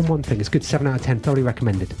 Concentrate on one thing. It's good. 7 out of 10. Thoroughly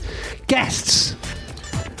recommended. Guests.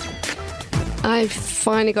 I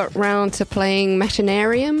finally got round to playing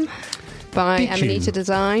Machinarium by Amanita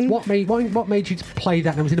Design. What made you play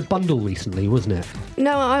that? It was in a bundle recently, wasn't it?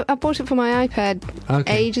 No, I bought it for my iPad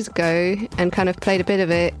ages ago and kind of played a bit of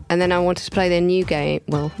it, and then I wanted to play their new game.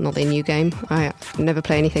 Well, not their new game. I never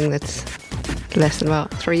play anything that's less than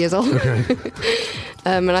about 3 years old. Okay.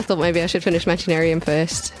 And I thought maybe I should finish Machinarium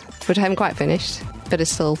first, which I haven't quite finished, but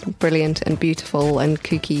it's still brilliant and beautiful and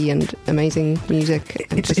kooky and amazing music.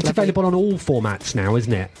 It's available on all formats now,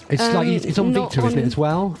 isn't it? It's it's on Vita, isn't it, as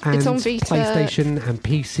well? And it's on Vita, PlayStation and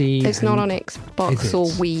PC. It's not on Xbox or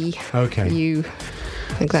Wii. Okay.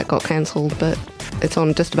 I think that got cancelled, but it's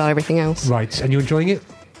on just about everything else. Right, and you're enjoying it?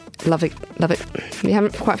 Love it. We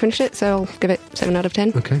haven't quite finished it, so I'll give it 7 out of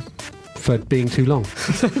 10. Okay. For being too long.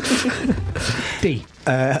 D.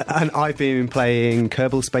 And I've been playing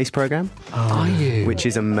Kerbal Space Program. Are you? Which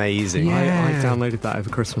is amazing. Yeah. I downloaded that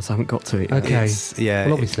over Christmas. I haven't got to it. Okay.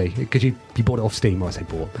 Well, obviously, because you bought it off Steam. Well, I say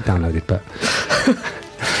bought, downloaded, but...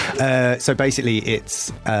 So basically,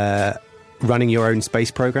 it's running your own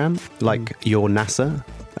space program, like your NASA.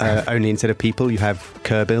 Only instead of people, you have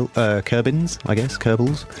Kerbins, I guess,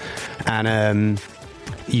 Kerbals. And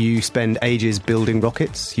you spend ages building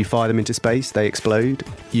rockets. You fire them into space, they explode.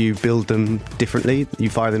 You build them differently. You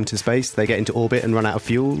fire them into space, they get into orbit and run out of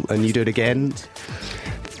fuel, and you do it again.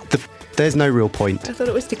 There's no real point. I thought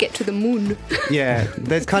it was to get to the moon. Yeah,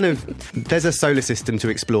 there's a solar system to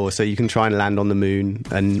explore, so you can try and land on the moon,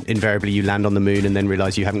 and invariably you land on the moon and then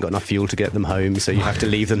realise you haven't got enough fuel to get them home, so you have to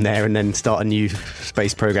leave them there and then start a new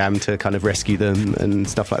space program to kind of rescue them and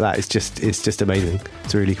stuff like that. It's just amazing.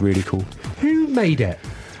 It's really, really cool. Who made it?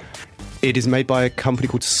 It is made by a company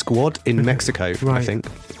called Squad in Mexico, right. I think.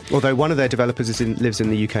 Although one of their developers lives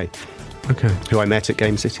in the UK. Okay. Who I met at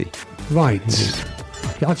Game City. Right.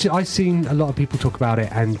 Yeah, I've seen a lot of people talk about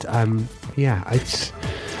it, and it's.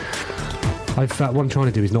 What I'm trying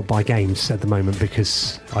to do is not buy games at the moment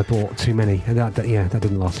because I bought too many, and that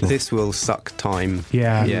didn't last long. This will suck time.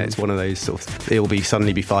 Yeah, it's one of those sort of. It will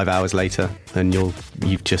suddenly be 5 hours later, and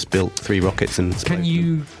you've just built 3 rockets and. Can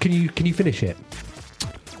you finish it?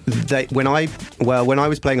 When I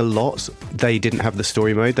was playing a lot, they didn't have the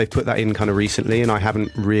story mode. They put that in kind of recently, and I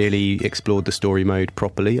haven't really explored the story mode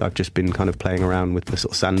properly. I've just been kind of playing around with the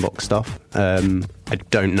sort of sandbox stuff. I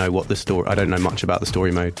don't know I don't know much about the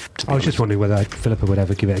story mode. I was just wondering whether Philippa would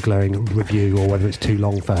ever give it a glowing review or whether it's too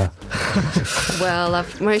long for her. Well,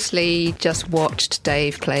 I've mostly just watched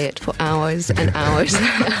Dave play it for hours and hours and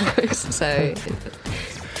hours, so...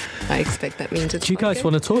 I expect that means it's. Do you guys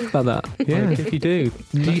want to talk about that? Yeah. If you do,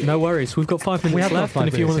 no worries. We've got 5 minutes left, and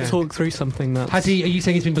if you want to talk through something that's... Are you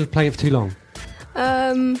saying he's been playing it for too long?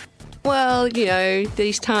 Well,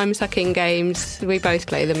 these time-sucking games, we both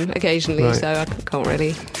play them occasionally, right. So I can't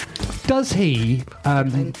really... Does he,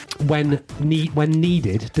 when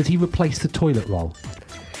needed, does he replace the toilet roll?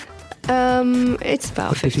 It's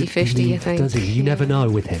about 50-50, I think. Does he? You never know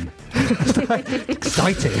with him.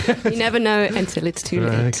 Exciting. You never know until it's too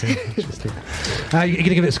late. Okay, interesting. You're going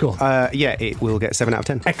to give it a score? Yeah, it will get 7 out of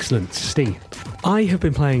 10. Excellent. Steve? I have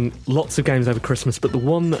been playing lots of games over Christmas, but the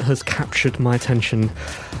one that has captured my attention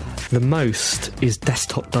the most is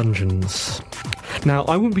Desktop Dungeons. Now,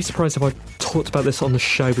 I wouldn't be surprised if I talked about this on the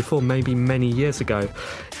show before, maybe many years ago.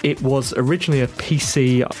 It was originally a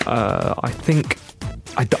PC, I think...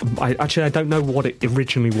 I don't know what it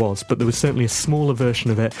originally was, but there was certainly a smaller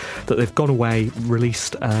version of it that they've gone away,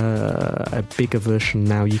 released a bigger version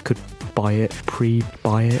now. You could buy it,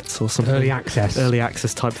 pre-buy it or something. Early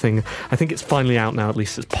access type thing. I think it's finally out now, at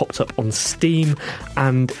least it's popped up on Steam,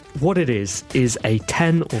 and what it is a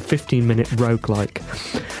 10 or 15 minute roguelike.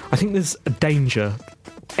 I think there's a danger.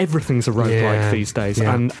 Everything's a roguelike these days,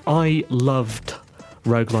 and I loved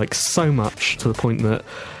roguelikes so much to the point that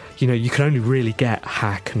you could only really get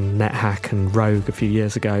Hack and NetHack and Rogue a few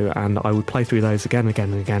years ago, and I would play through those again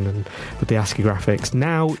and again, and with the ASCII graphics.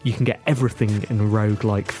 Now you can get everything in a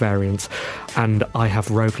roguelike variant, and I have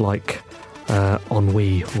roguelike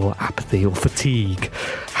ennui or apathy or fatigue.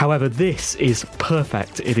 However, this is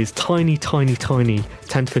perfect. It is tiny 10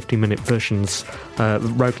 to 15 minute versions,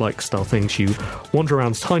 roguelike style things. You wander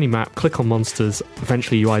around this tiny map, click on monsters,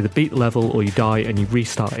 eventually you either beat the level or you die and you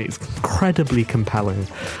restart. It's incredibly compelling.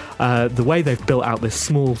 The way they've built out this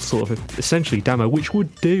small sort of essentially demo, which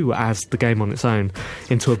would do as the game on its own,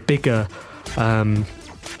 into a bigger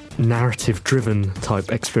narrative-driven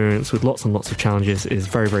type experience with lots and lots of challenges is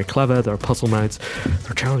very, very clever. There are puzzle modes,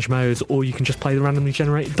 there are challenge modes, or you can just play the randomly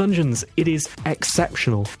generated dungeons. It is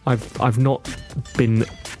exceptional. I've not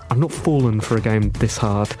fallen for a game this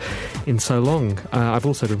hard in so long. I've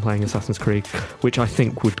also been playing Assassin's Creed, which I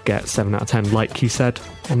think would get 7 out of 10, like you said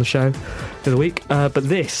on the show the other week. But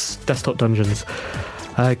this, Desktop Dungeons,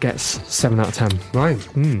 gets 7 out of 10.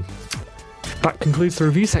 Right. That concludes the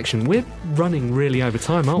review section. We're running really over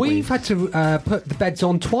time, aren't we? We've had to put the beds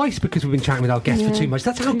on twice because we've been chatting with our guests for too much.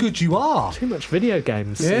 That's how good you are. Too much video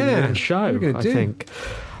games in the show, I think.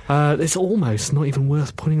 It's almost not even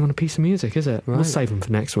worth putting on a piece of music, is it? Right. We'll save them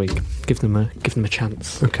for next week. Give them a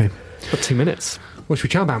chance. Okay. Got 2 minutes. What should we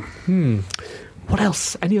chat about? What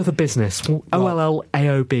else? Any other business? OLL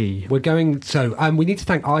AOB. We're going... So, we need to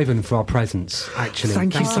thank Ivan for our presents, actually.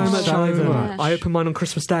 Thank you so much, Ivan. I opened mine on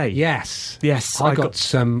Christmas Day. Yes. Yes. I got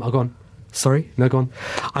some... I've gone... Sorry? No, go on.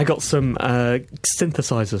 I got some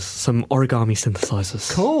synthesizers, some origami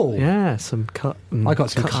synthesizers. Cool. Yeah, some I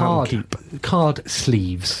got some card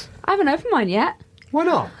sleeves. I haven't opened mine yet. Why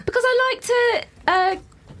not? Because I like to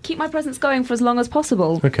keep my presents going for as long as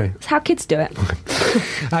possible. Okay. That's how kids do it.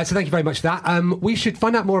 So thank you very much for that. We should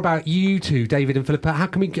find out more about you two, David and Philippa. How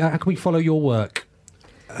can we follow your work?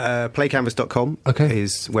 Playcanvas.com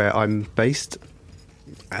is where I'm based.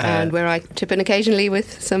 And where I chip in occasionally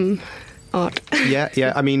with some art.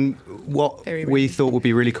 Yeah. I mean, what we thought would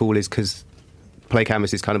be really cool is because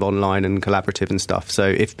Playcanvas is kind of online and collaborative and stuff. So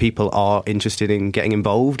if people are interested in getting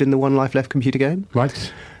involved in the One Life Left computer game,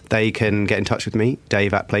 right, they can get in touch with me,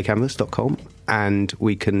 dave@playcanvas.com, and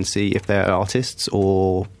we can see if they're artists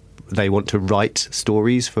or they want to write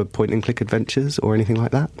stories for point-and-click adventures or anything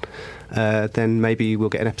like that. Then maybe we'll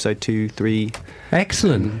get an episode 2, 3...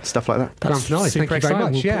 Excellent. Stuff like that. That's nice. Super Thank you very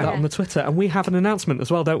much. We'll put that on the Twitter. And we have an announcement as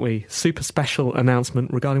well, don't we? Super special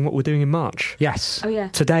announcement regarding what we're doing in March. Yes. Oh, yeah.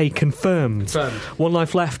 Today, confirmed. One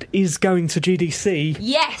Life Left is going to GDC.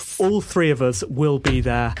 Yes! All three of us will be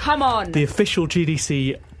there. Come on! The official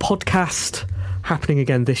GDC podcast happening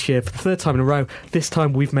again this year for the third time in a row. This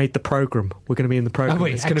time we've made the programme. We're going to be in the programme.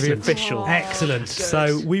 It's going to be official. Excellent.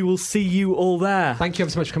 So we will see you all there. Thank you ever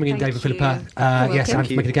so much for coming in, Dave and Philippa. Yes, and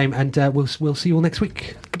for making the game. And we'll see you all next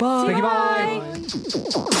week. Goodbye. Goodbye.